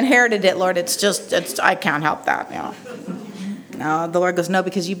 I inherited it, Lord. I can't help that. No, the Lord goes, no,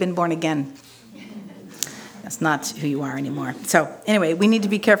 because you've been born again. That's not who you are anymore. So anyway, we need to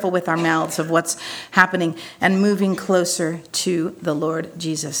be careful with our mouths of what's happening and moving closer to the Lord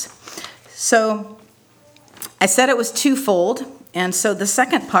Jesus. So I said it was twofold. And so the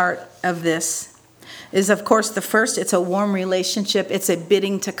second part of this is, of course, the first. It's a warm relationship. It's a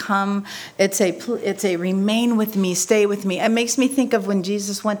bidding to come. It's a remain with me, stay with me. It makes me think of when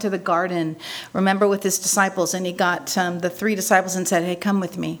Jesus went to the garden, remember, with his disciples, and he got the 3 disciples and said, hey, come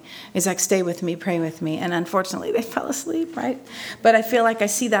with me. He's like, stay with me, pray with me. And unfortunately, they fell asleep, right? But I feel like I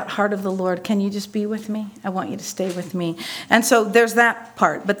see that heart of the Lord. Can you just be with me? I want you to stay with me. And so there's that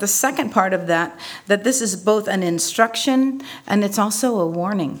part. But the second part of that this is both an instruction and it's also a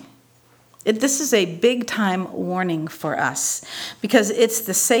warning. This is a big time warning for us because it's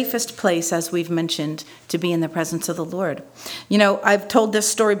the safest place, as we've mentioned, to be in the presence of the Lord. You know, I've told this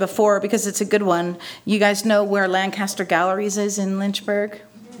story before because it's a good one. You guys know where Lancaster Galleries is in Lynchburg,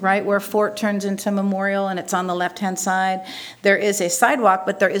 right? Where Fort turns into Memorial, and it's on the left-hand side. There is a sidewalk,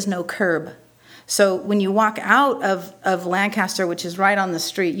 but there is no curb. So when you walk out of Lancaster, which is right on the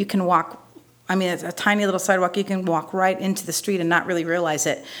street, you can walk. I mean, it's a tiny little sidewalk. You can walk right into the street and not really realize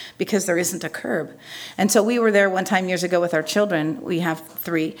it because there isn't a curb. And so we were there one time years ago with our children. We have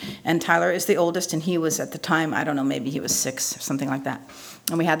 3, and Tyler is the oldest, and he was at the time, I don't know, maybe he was 6 or something like that.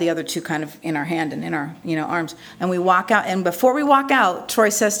 And we had the other 2 kind of in our hand and in our, arms. And we walk out, and before we walk out, Troy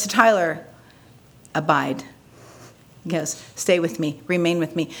says to Tyler, abide. He goes, stay with me, remain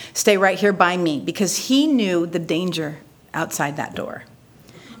with me, stay right here by me, because he knew the danger outside that door.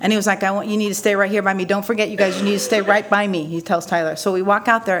 And he was like, you need to stay right here by me. Don't forget, you guys, you need to stay right by me, he tells Tyler. So we walk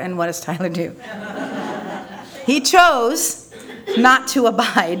out there, and what does Tyler do? He chose not to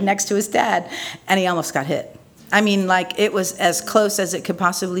abide next to his dad, and he almost got hit. I mean, like, it was as close as it could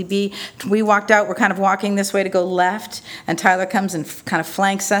possibly be. We walked out, we're kind of walking this way to go left, and Tyler comes and kind of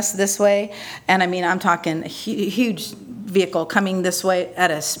flanks us this way. And I mean, I'm talking a huge vehicle coming this way at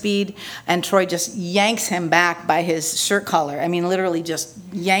a speed, and Troy just yanks him back by his shirt collar. I mean, literally just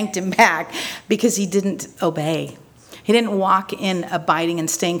yanked him back because he didn't obey. He didn't walk in abiding and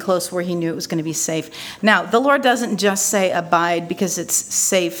staying close where he knew it was going to be safe. Now, the Lord doesn't just say abide because it's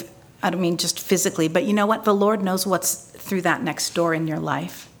safe. I don't mean just physically, but you know what? The Lord knows what's through that next door in your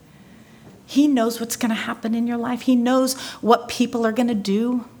life. He knows what's going to happen in your life. He knows what people are going to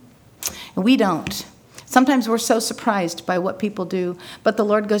do. And we don't. Sometimes we're so surprised by what people do, but the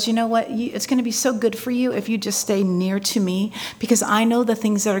Lord goes, you know what? It's going to be so good for you if you just stay near to me, because I know the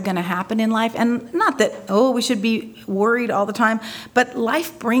things that are going to happen in life. And not that, we should be worried all the time, but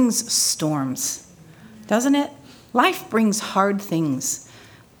life brings storms, doesn't it? Life brings hard things.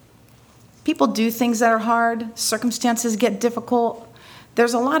 People do things that are hard. Circumstances get difficult.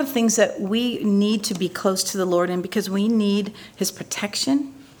 There's a lot of things that we need to be close to the Lord in because we need his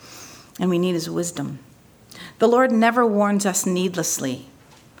protection and we need his wisdom. The Lord never warns us needlessly.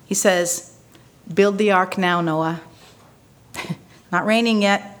 He says, build the ark now, Noah. Not raining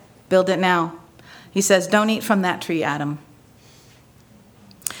yet. Build it now. He says, don't eat from that tree, Adam.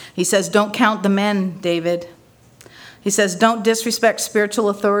 He says, don't count the men, David. He says, don't disrespect spiritual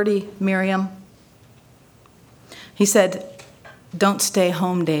authority, Miriam. He said, don't stay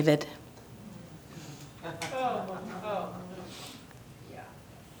home, David.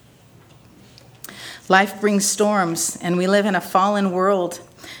 Life brings storms, and we live in a fallen world.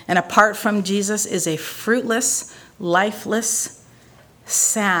 And apart from Jesus is a fruitless, lifeless,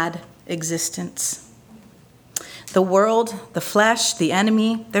 sad existence. The world, the flesh, the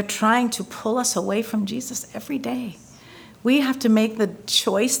enemy, they're trying to pull us away from Jesus every day. We have to make the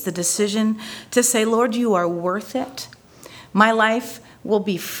choice, the decision to say, Lord, you are worth it. My life will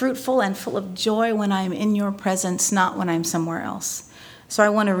be fruitful and full of joy when I'm in your presence, not when I'm somewhere else. So I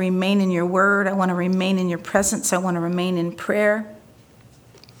want to remain in your word. I want to remain in your presence. I want to remain in prayer.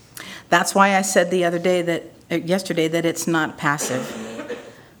 That's why I said yesterday that it's not passive.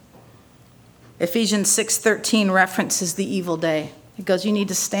 Ephesians 6:13 references the evil day. It goes, you need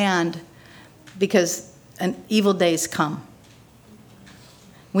to stand because an evil day's come.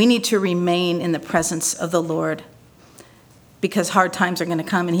 We need to remain in the presence of the Lord because hard times are going to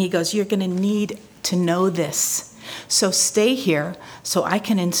come. And he goes, you're going to need to know this. So stay here so I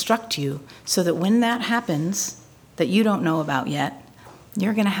can instruct you so that when that happens that you don't know about yet,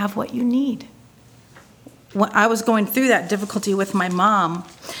 you're going to have what you need. When I was going through that difficulty with my mom,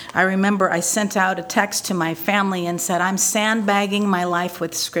 I remember I sent out a text to my family and said, I'm sandbagging my life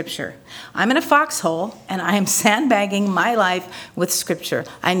with Scripture. I'm in a foxhole, and I am sandbagging my life with Scripture.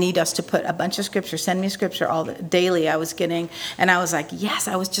 I need us to put a bunch of Scripture, send me Scripture daily I was getting. And I was like, yes,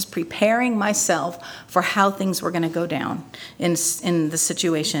 I was just preparing myself for how things were going to go down in the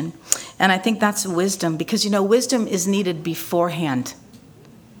situation. And I think that's wisdom, because, wisdom is needed beforehand.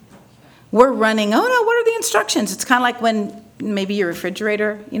 We're running, what are the instructions? It's kind of like when maybe your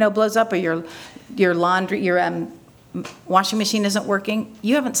refrigerator, blows up, or your laundry, your washing machine isn't working,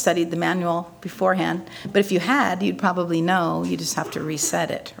 you haven't studied the manual beforehand. But if you had, you'd probably know. You just have to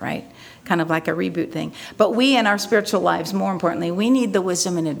reset it, right? Kind of like a reboot thing. But we, in our spiritual lives, more importantly, we need the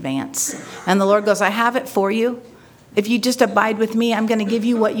wisdom in advance. And the Lord goes, I have it for you. If you just abide with me, I'm going to give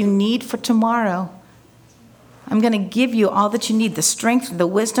you what you need for tomorrow. I'm going to give you all that you need, the strength, the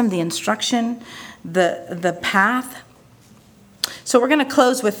wisdom, the instruction, the path. So we're going to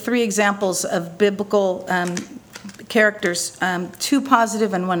close with 3 examples of biblical characters, 2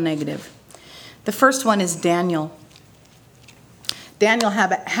 positive and 1 negative. The first one is Daniel. Daniel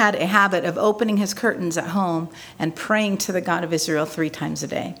had a habit of opening his curtains at home and praying to the God of Israel 3 times a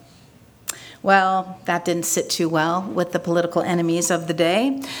day. Well, that didn't sit too well with the political enemies of the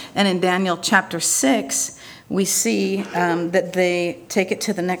day. And in Daniel chapter 6, we see that they take it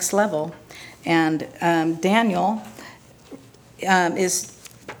to the next level. And Daniel is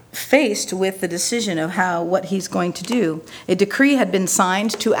faced with the decision of what he's going to do. A decree had been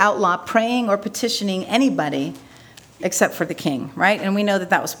signed to outlaw praying or petitioning anybody except for the king, right? And we know that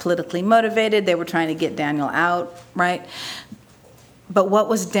that was politically motivated. They were trying to get Daniel out, right? But what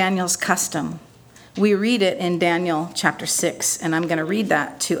was Daniel's custom? We read it in Daniel chapter 6, and I'm going to read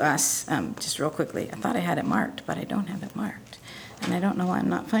that to us just real quickly. I thought I had it marked, but I don't have it marked. And I don't know why I'm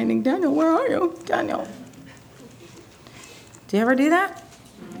not finding Daniel. Where are you, Daniel? Do you ever do that?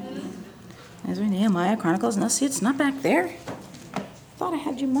 Ezra, Nehemiah, Chronicles. No, see, it's not back there. I thought I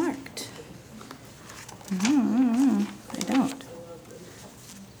had you marked. I don't.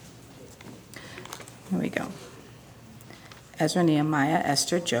 Here we go. Ezra, Nehemiah,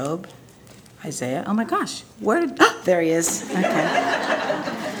 Esther, Job, Isaiah. Oh my gosh, there he is. Okay.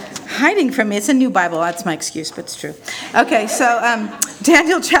 Hiding from me. It's a new Bible. That's my excuse, but it's true. Okay, so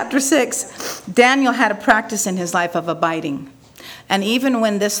Daniel chapter 6. Daniel had a practice in his life of abiding. And even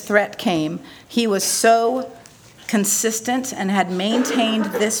when this threat came, he was so consistent and had maintained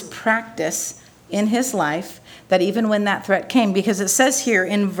this practice in his life that even when that threat came, because it says here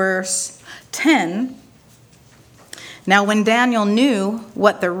in verse 10, now when Daniel knew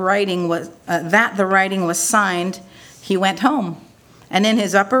what the writing was, that the writing was signed, he went home. And in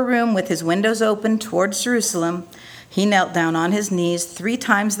his upper room with his windows open towards Jerusalem, he knelt down on his knees 3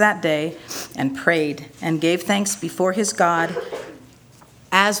 times that day and prayed and gave thanks before his God,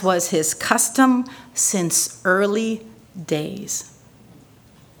 as was his custom since early days.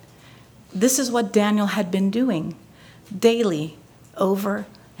 This is what Daniel had been doing daily, over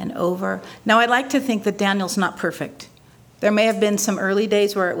and over. Now, I'd like to think that Daniel's not perfect. There may have been some early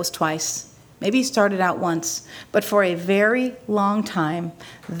days where it was twice. Maybe he started out once. But for a very long time,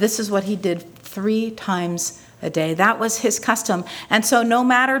 this is what he did 3 times a day. That was his custom. And so no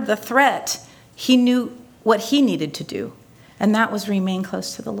matter the threat, he knew what he needed to do. And that was remain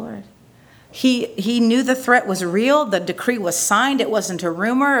close to the Lord. He knew the threat was real. The decree was signed. It wasn't a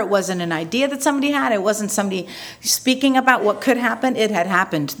rumor. It wasn't an idea that somebody had. It wasn't somebody speaking about what could happen. It had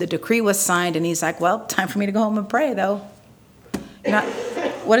happened. The decree was signed. And he's like, well, time for me to go home and pray, though.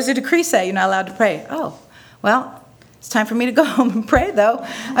 What does the decree say? You're not allowed to pray. Oh, well, it's time for me to go home and pray, though.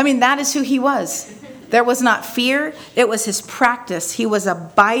 I mean, that is who he was. There was not fear. It was his practice. He was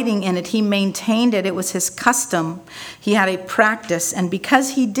abiding in it. He maintained it. It was his custom. He had a practice. And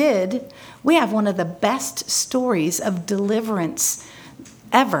because he did, we have one of the best stories of deliverance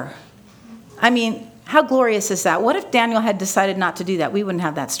ever. I mean, how glorious is that? What if Daniel had decided not to do that? We wouldn't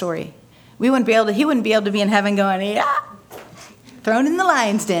have that story. He wouldn't be able to be in heaven going, yeah, thrown in the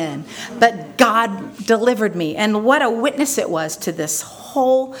lion's den. But God delivered me. And what a witness it was to this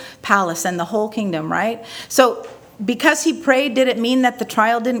whole palace and the whole kingdom, right? So because he prayed, did it mean that the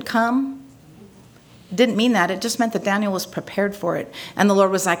trial didn't come? It didn't mean that. It just meant that Daniel was prepared for it. And the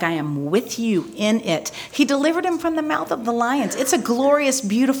Lord was like, I am with you in it. He delivered him from the mouth of the lions. It's a glorious,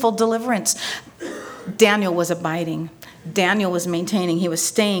 beautiful deliverance. Daniel was abiding. Daniel was maintaining. He was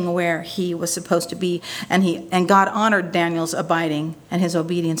staying where he was supposed to be. And God honored Daniel's abiding and his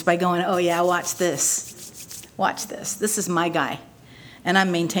obedience by going, oh yeah, watch this. Watch this. This is my guy. And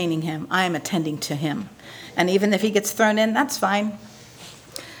I'm maintaining him. I am attending to him. And even if he gets thrown in, that's fine.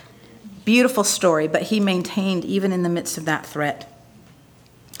 Beautiful story, but he maintained even in the midst of that threat.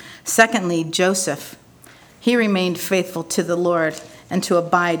 Secondly, Joseph. He remained faithful to the Lord and to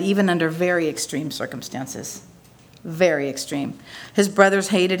abide even under very extreme circumstances. Very extreme. His brothers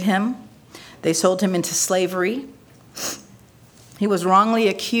hated him. They sold him into slavery. He was wrongly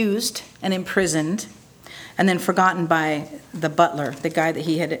accused and imprisoned, and then forgotten by the butler, the guy that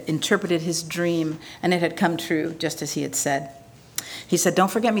he had interpreted his dream, and it had come true just as he had said. He said,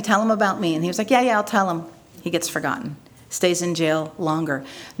 don't forget me, tell him about me. And he was like, yeah, I'll tell him. He gets forgotten. stays in jail longer,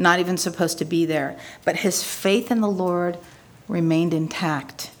 not even supposed to be there. But his faith in the Lord remained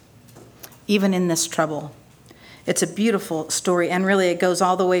intact, even in this trouble. It's a beautiful story, and really it goes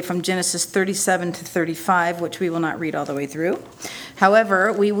all the way from Genesis 37 to 35, which we will not read all the way through.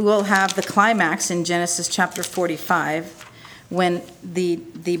 However, we will have the climax in Genesis chapter 45, when the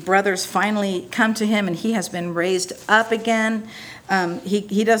brothers finally come to him and he has been raised up again.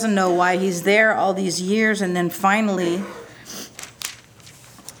 He doesn't know why he's there all these years, and then finally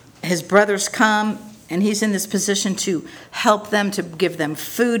his brothers come, and he's in this position to help them, to give them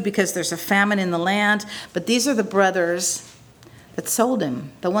food because there's a famine in the land. But these are the brothers that sold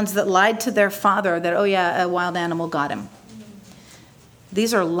him, the ones that lied to their father that, oh yeah, a wild animal got him.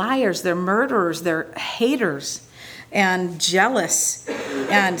 These are liars, they're murderers, they're haters and jealous.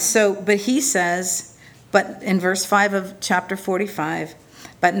 And so, but he says, but in verse 5 of chapter 45,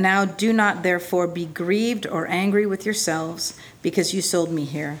 but now do not therefore be grieved or angry with yourselves because you sold me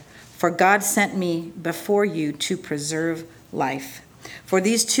here. For God sent me before you to preserve life. For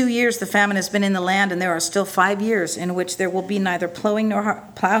these 2 years the famine has been in the land, and there are still 5 years in which there will be neither plowing nor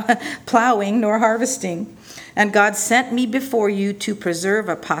harvesting. And God sent me before you to preserve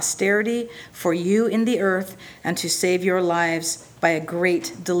a posterity for you in the earth, and to save your lives by a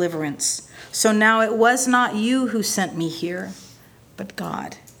great deliverance. So now it was not you who sent me here, but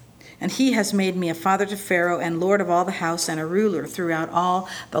God. And he has made me a father to Pharaoh and lord of all the house and a ruler throughout all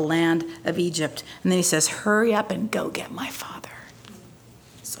the land of Egypt. And then he says, hurry up and go get my father.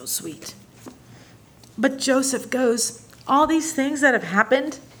 So sweet. But Joseph goes, all these things that have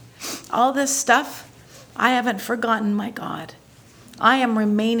happened, all this stuff, I haven't forgotten my God. I am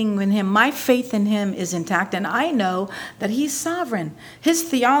remaining in him. My faith in him is intact, and I know that he's sovereign. His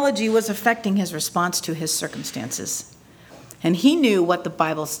theology was affecting his response to his circumstances. And he knew what the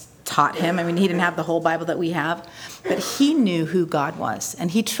Bible taught him. I mean, he didn't have the whole Bible that we have, but he knew who God was.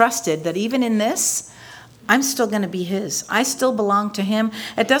 And he trusted that even in this, I'm still going to be his. I still belong to him.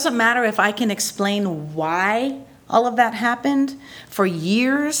 It doesn't matter if I can explain why all of that happened for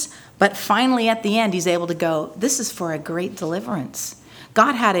years, but finally at the end, he's able to go, this is for a great deliverance.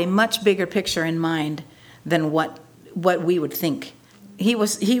 God had a much bigger picture in mind than what we would think.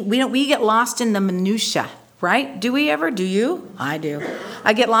 We get lost in the minutia. Right? Do we ever? Do you? I do.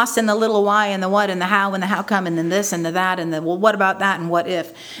 I get lost in the little why and the what and the how come and then this and the that and the well, what about that and what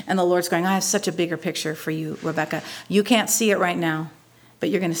if? And the Lord's going, I have such a bigger picture for you, Rebecca. You can't see it right now, but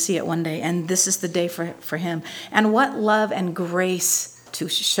you're going to see it one day. And this is the day for him. And what love and grace to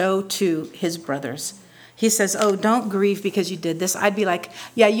show to his brothers. He says, oh, don't grieve because you did this. I'd be like,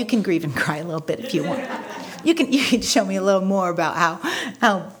 yeah, you can grieve and cry a little bit if you want. You can show me a little more about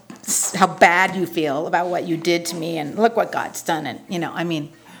how bad you feel about what you did to me, and look what God's done. And,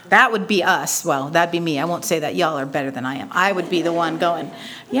 that would be us. Well, that'd be me. I won't say that y'all are better than I am. I would be the one going,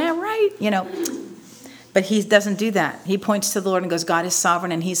 yeah, right, But he doesn't do that. He points to the Lord and goes, God is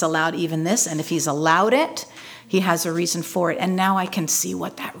sovereign, and he's allowed even this. And if he's allowed it, he has a reason for it. And now I can see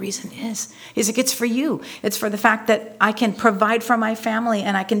what that reason is. He's like, it's for you. It's for the fact that I can provide for my family,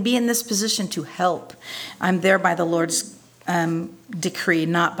 and I can be in this position to help. I'm there by the Lord's decree,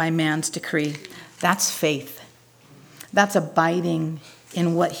 not by man's decree. That's faith. That's abiding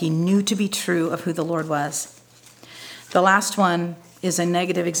in what he knew to be true of who the Lord was. The last one is a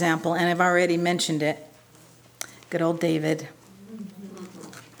negative example, and I've already mentioned it. Good old David.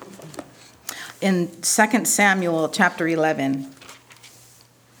 In 2 Samuel chapter 11,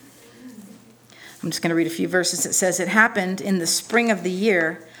 I'm just going to read a few verses. It says, it happened in the spring of the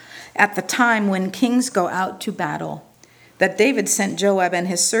year, at the time when kings go out to battle, that David sent Joab and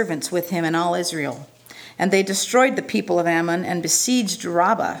his servants with him and all Israel. And they destroyed the people of Ammon and besieged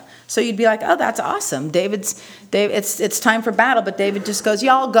Rabbah. So you'd be like, oh, that's awesome. It's time for battle, but David just goes,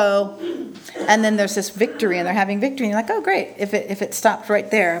 y'all go. And then there's this victory, and they're having victory. And you're like, oh, great, if it stopped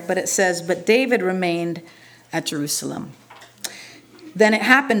right there. But it says, but David remained at Jerusalem. Then it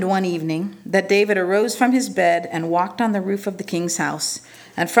happened one evening that David arose from his bed and walked on the roof of the king's house.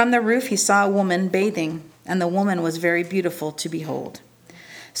 And from the roof he saw a woman bathing, and the woman was very beautiful to behold.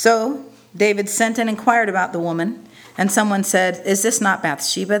 So David sent and inquired about the woman, and someone said, is this not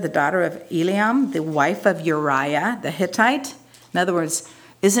Bathsheba, the daughter of Eliam, the wife of Uriah the Hittite? In other words,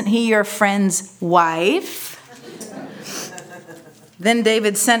 isn't he your friend's wife? Then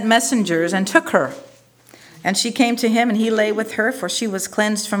David sent messengers and took her. And she came to him, and he lay with her, for she was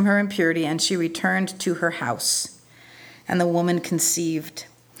cleansed from her impurity, and she returned to her house. And the woman conceived.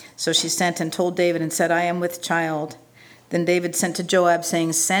 So she sent and told David and said, I am with child. Then David sent to Joab,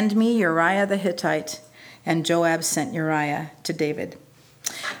 saying, send me Uriah the Hittite. And Joab sent Uriah to David.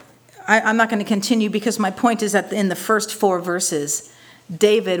 I'm not going to continue because my point is that in the first 4 verses,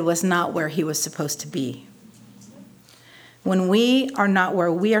 David was not where he was supposed to be. When we are not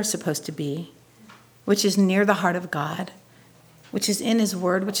where we are supposed to be, which is near the heart of God, which is in his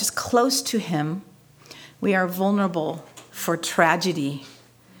word, which is close to him, we are vulnerable for tragedy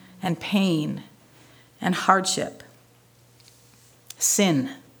and pain and hardship.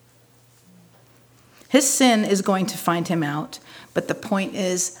 Sin. His sin is going to find him out, but the point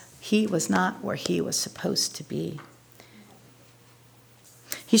is he was not where he was supposed to be.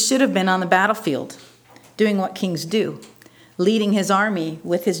 He should have been on the battlefield, doing what kings do, leading his army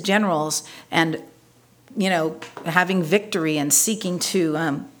with his generals and, having victory and seeking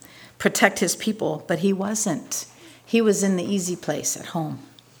to protect his people, but he wasn't. He was in the easy place at home.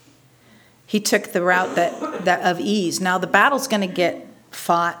 He took the route that of ease. Now the battle's going to get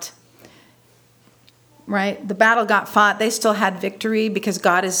fought, right? The battle got fought. They still had victory because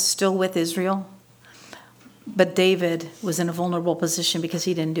God is still with Israel. But David was in a vulnerable position because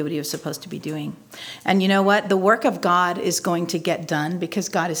he didn't do what he was supposed to be doing. And you know what? The work of God is going to get done because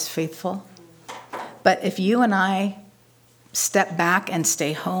God is faithful. But if you and I step back and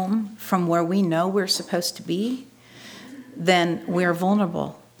stay home from where we know we're supposed to be, then we're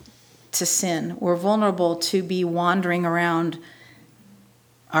vulnerable to sin. We're vulnerable to be wandering around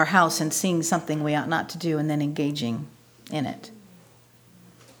our house and seeing something we ought not to do and then engaging in it.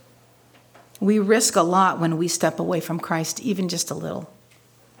 We risk a lot when we step away from Christ, even just a little.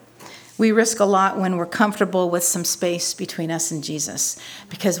 We risk a lot when we're comfortable with some space between us and Jesus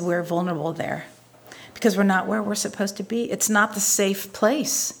because we're vulnerable there, because we're not where we're supposed to be. It's not the safe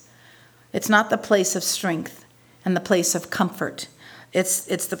place. It's not the place of strength and the place of comfort.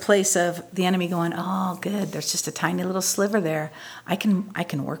 It's the place of the enemy going, oh, good, there's just a tiny little sliver there. I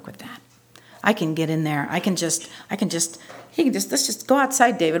can work with that. I can get in there. Let's just go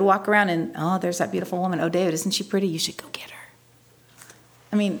outside, David, walk around and, oh, there's that beautiful woman. Oh, David, isn't she pretty? You should go get her.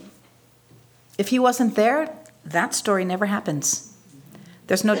 I mean, if he wasn't there, that story never happens.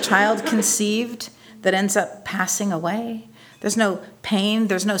 There's no child conceived that ends up passing away. There's no pain.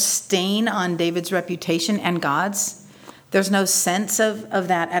 There's no stain on David's reputation and God's. There's no sense of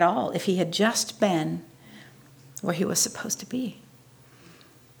that at all if he had just been where he was supposed to be.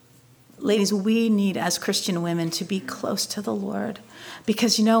 Ladies, we need as Christian women to be close to the Lord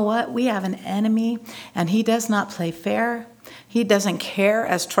because you know what? We have an enemy and he does not play fair. He doesn't care,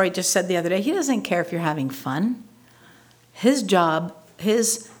 as Troy just said the other day, he doesn't care if you're having fun. His job,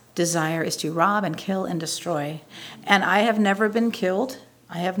 his desire is to rob and kill and destroy. And I have never been killed.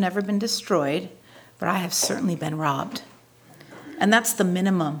 I have never been destroyed, but I have certainly been robbed. And that's the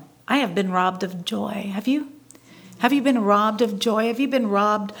minimum. I have been robbed of joy. Have you? Have you been robbed of joy? Have you been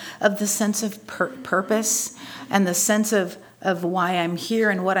robbed of the sense of purpose and the sense of why I'm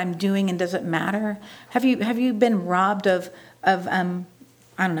here and what I'm doing and does it matter? Have you been robbed of I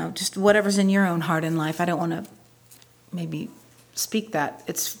don't know, just whatever's in your own heart and life? I don't want to maybe speak that.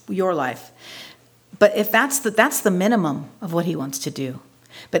 It's your life. But if that's the minimum of what he wants to do.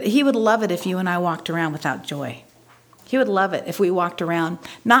 But he would love it if you and I walked around without joy. He would love it if we walked around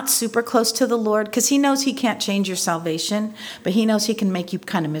not super close to the Lord because he knows he can't change your salvation, but he knows he can make you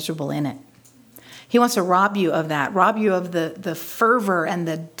kind of miserable in it. He wants to rob you of that, rob you of the fervor and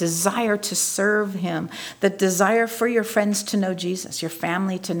the desire to serve him, the desire for your friends to know Jesus, your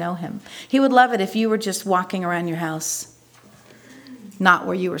family to know him. He would love it if you were just walking around your house, not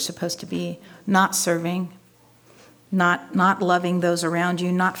where you were supposed to be, not serving, not loving those around you,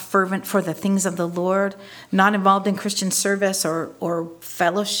 not fervent for the things of the Lord, not involved in Christian service or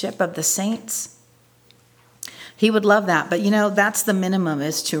fellowship of the saints. He would love that. But that's the minimum,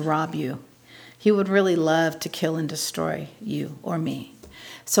 is to rob you. He would really love to kill and destroy you or me.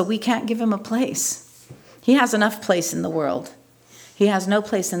 So we can't give him a place. He has enough place in the world. He has no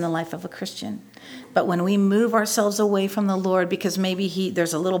place in the life of a Christian. But when we move ourselves away from the Lord because maybe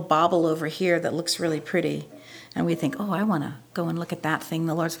there's a little bauble over here that looks really pretty, and we think, oh, I want to go and look at that thing.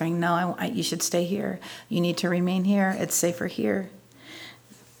 The Lord's going, no, you should stay here. You need to remain here. It's safer here.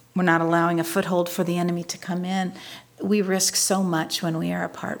 We're not allowing a foothold for the enemy to come in. We risk so much when we are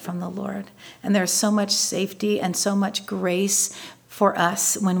apart from the Lord. And there's so much safety and so much grace for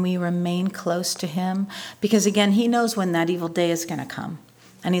us when we remain close to him. Because again, he knows when that evil day is going to come.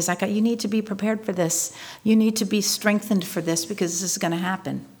 And he's like, you need to be prepared for this. You need to be strengthened for this because this is going to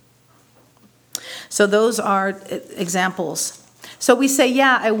happen. So those are examples. So we say,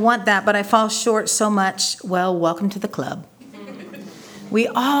 yeah, I want that, but I fall short so much. Well, welcome to the club. We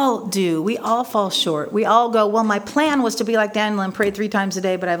all do. We all fall short. We all go, well, my plan was to be like Daniel and pray 3 times a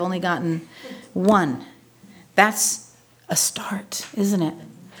day, but I've only gotten 1. That's a start, isn't it?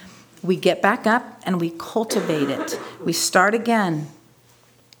 We get back up and we cultivate it. We start again.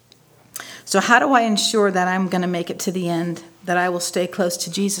 So how do I ensure that I'm going to make it to the end, that I will stay close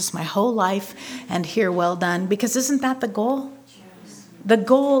to Jesus my whole life and hear well done? Because isn't that the goal? The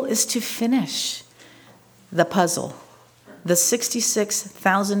goal is to finish the puzzle, the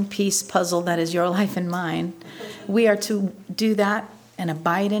 66,000-piece puzzle that is your life and mine. We are to do that and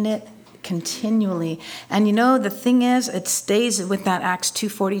abide in it continually. And you know, the thing is, it stays with that Acts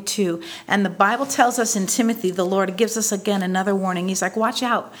 2:42. And the Bible tells us in Timothy, the Lord gives us again another warning. He's like, watch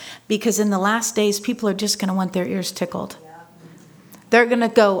out, because in the last days, people are just going to want their ears tickled. They're going to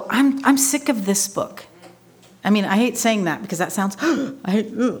go, I'm sick of this book. I mean, I hate saying that because that sounds,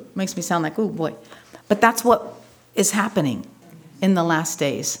 makes me sound like, oh boy. But that's what is happening in the last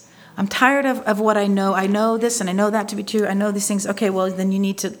days. I'm tired of what I know. I know this and I know that to be true. I know these things. Okay, well, then you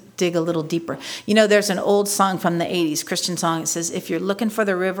need to dig a little deeper. You know, there's an old song from the 80s, Christian song. It says, if you're looking for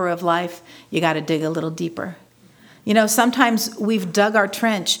the river of life, you got to dig a little deeper. You know, sometimes we've dug our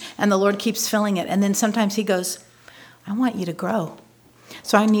trench and the Lord keeps filling it. And then sometimes he goes, I want you to grow.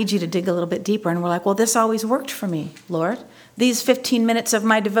 So I need you to dig a little bit deeper. And we're like, well, this always worked for me, Lord. These 15 minutes of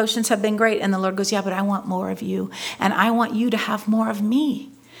my devotions have been great. And the Lord goes, yeah, but I want more of you. And I want you to have more of me.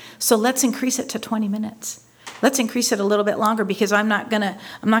 So let's increase it to 20 minutes. Let's increase it a little bit longer, because I'm not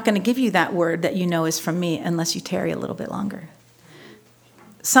gonna give you that word that you know is from me unless you tarry a little bit longer.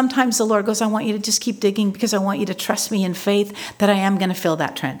 Sometimes the Lord goes, I want you to just keep digging, because I want you to trust me in faith that I am going to fill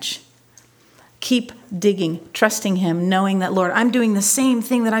that trench. Keep digging, trusting him, knowing that, Lord, I'm doing the same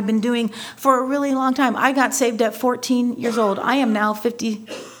thing that I've been doing for a really long time. I got saved at 14 years old. I am now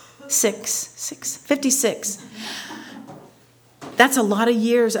 56. That's a lot of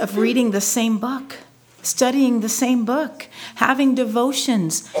years of reading the same book, studying the same book, having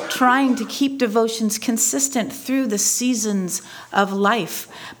devotions, trying to keep devotions consistent through the seasons of life.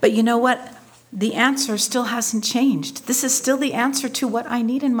 But you know what? The answer still hasn't changed. This is still the answer to what I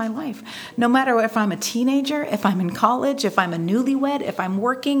need in my life. No matter if I'm a teenager, if I'm in college, if I'm a newlywed, if I'm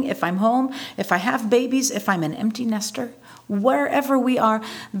working, if I'm home, if I have babies, if I'm an empty nester, wherever we are,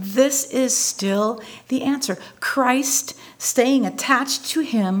 this is still the answer. Christ, staying attached to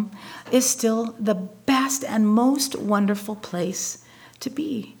him, is still the best and most wonderful place to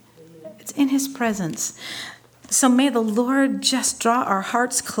be. It's in his presence. So may the Lord just draw our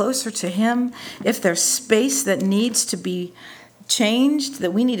hearts closer to him. If there's space that needs to be changed,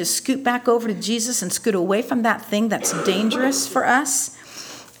 that we need to scoot back over to Jesus and scoot away from that thing that's dangerous for us,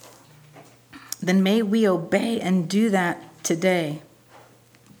 then may we obey and do that today.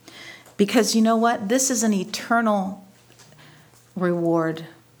 Because you know what? This is an eternal reward.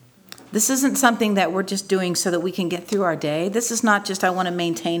 This isn't something that we're just doing so that we can get through our day. This is not just I want to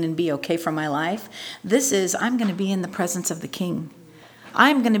maintain and be okay for my life. This is I'm going to be in the presence of the King.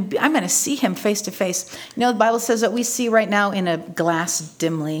 I'm going to see him face to face. You know, the Bible says that we see right now in a glass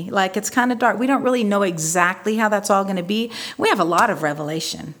dimly. Like, it's kind of dark. We don't really know exactly how that's all going to be. We have a lot of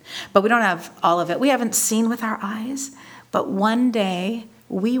revelation, but we don't have all of it. We haven't seen with our eyes, but one day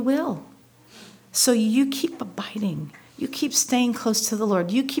we will. So you keep abiding. You keep staying close to the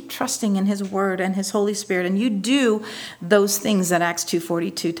Lord. You keep trusting in his word and his Holy Spirit, and you do those things that Acts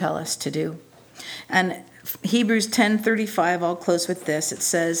 2:42 tell us to do. And Hebrews 10:35, I'll close with this. It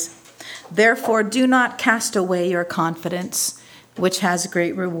says, therefore do not cast away your confidence, which has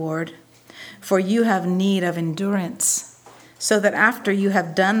great reward, for you have need of endurance, so that after you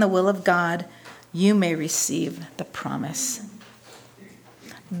have done the will of God, you may receive the promise.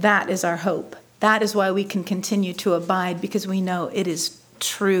 That is our hope. That is why we can continue to abide, because we know it is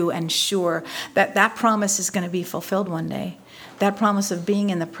true and sure that that promise is going to be fulfilled one day. That promise of being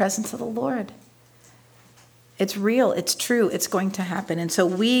in the presence of the Lord. It's real. It's true. It's going to happen. And so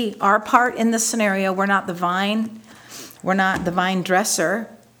our part in this scenario, we're not the vine. We're not the vine dresser.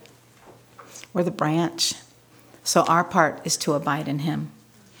 We're the branch. So our part is to abide in him.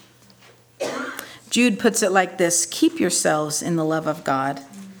 Jude puts it like this: keep yourselves in the love of God,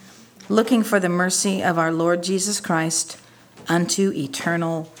 looking for the mercy of our Lord Jesus Christ unto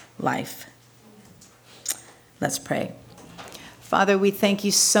eternal life. Let's pray. Father, we thank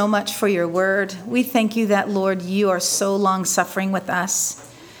you so much for your word. We thank you that, Lord, you are so long-suffering with us.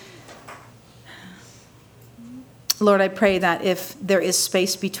 Lord, I pray that if there is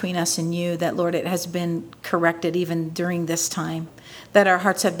space between us and you, that, Lord, it has been corrected even during this time, that our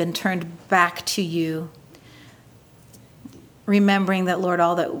hearts have been turned back to you, remembering that, Lord,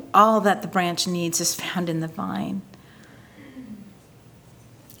 all that the branch needs is found in the vine.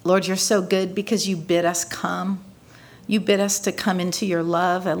 Lord, you're so good because you bid us come. You bid us to come into your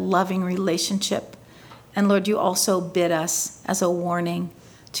love, a loving relationship. And Lord, you also bid us as a warning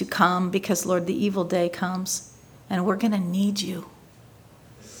to come, because, Lord, the evil day comes, and we're going to need you.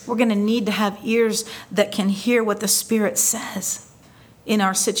 We're going to need to have ears that can hear what the Spirit says in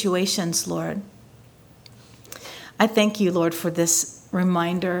our situations, Lord. I thank you, Lord, for this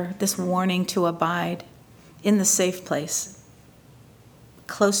reminder, this warning to abide in the safe place,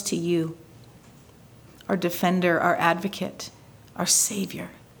 close to you, our defender, our advocate, our Savior.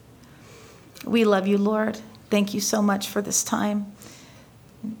 We love you, Lord. Thank you so much for this time.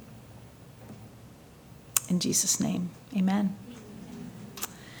 In Jesus' name, amen.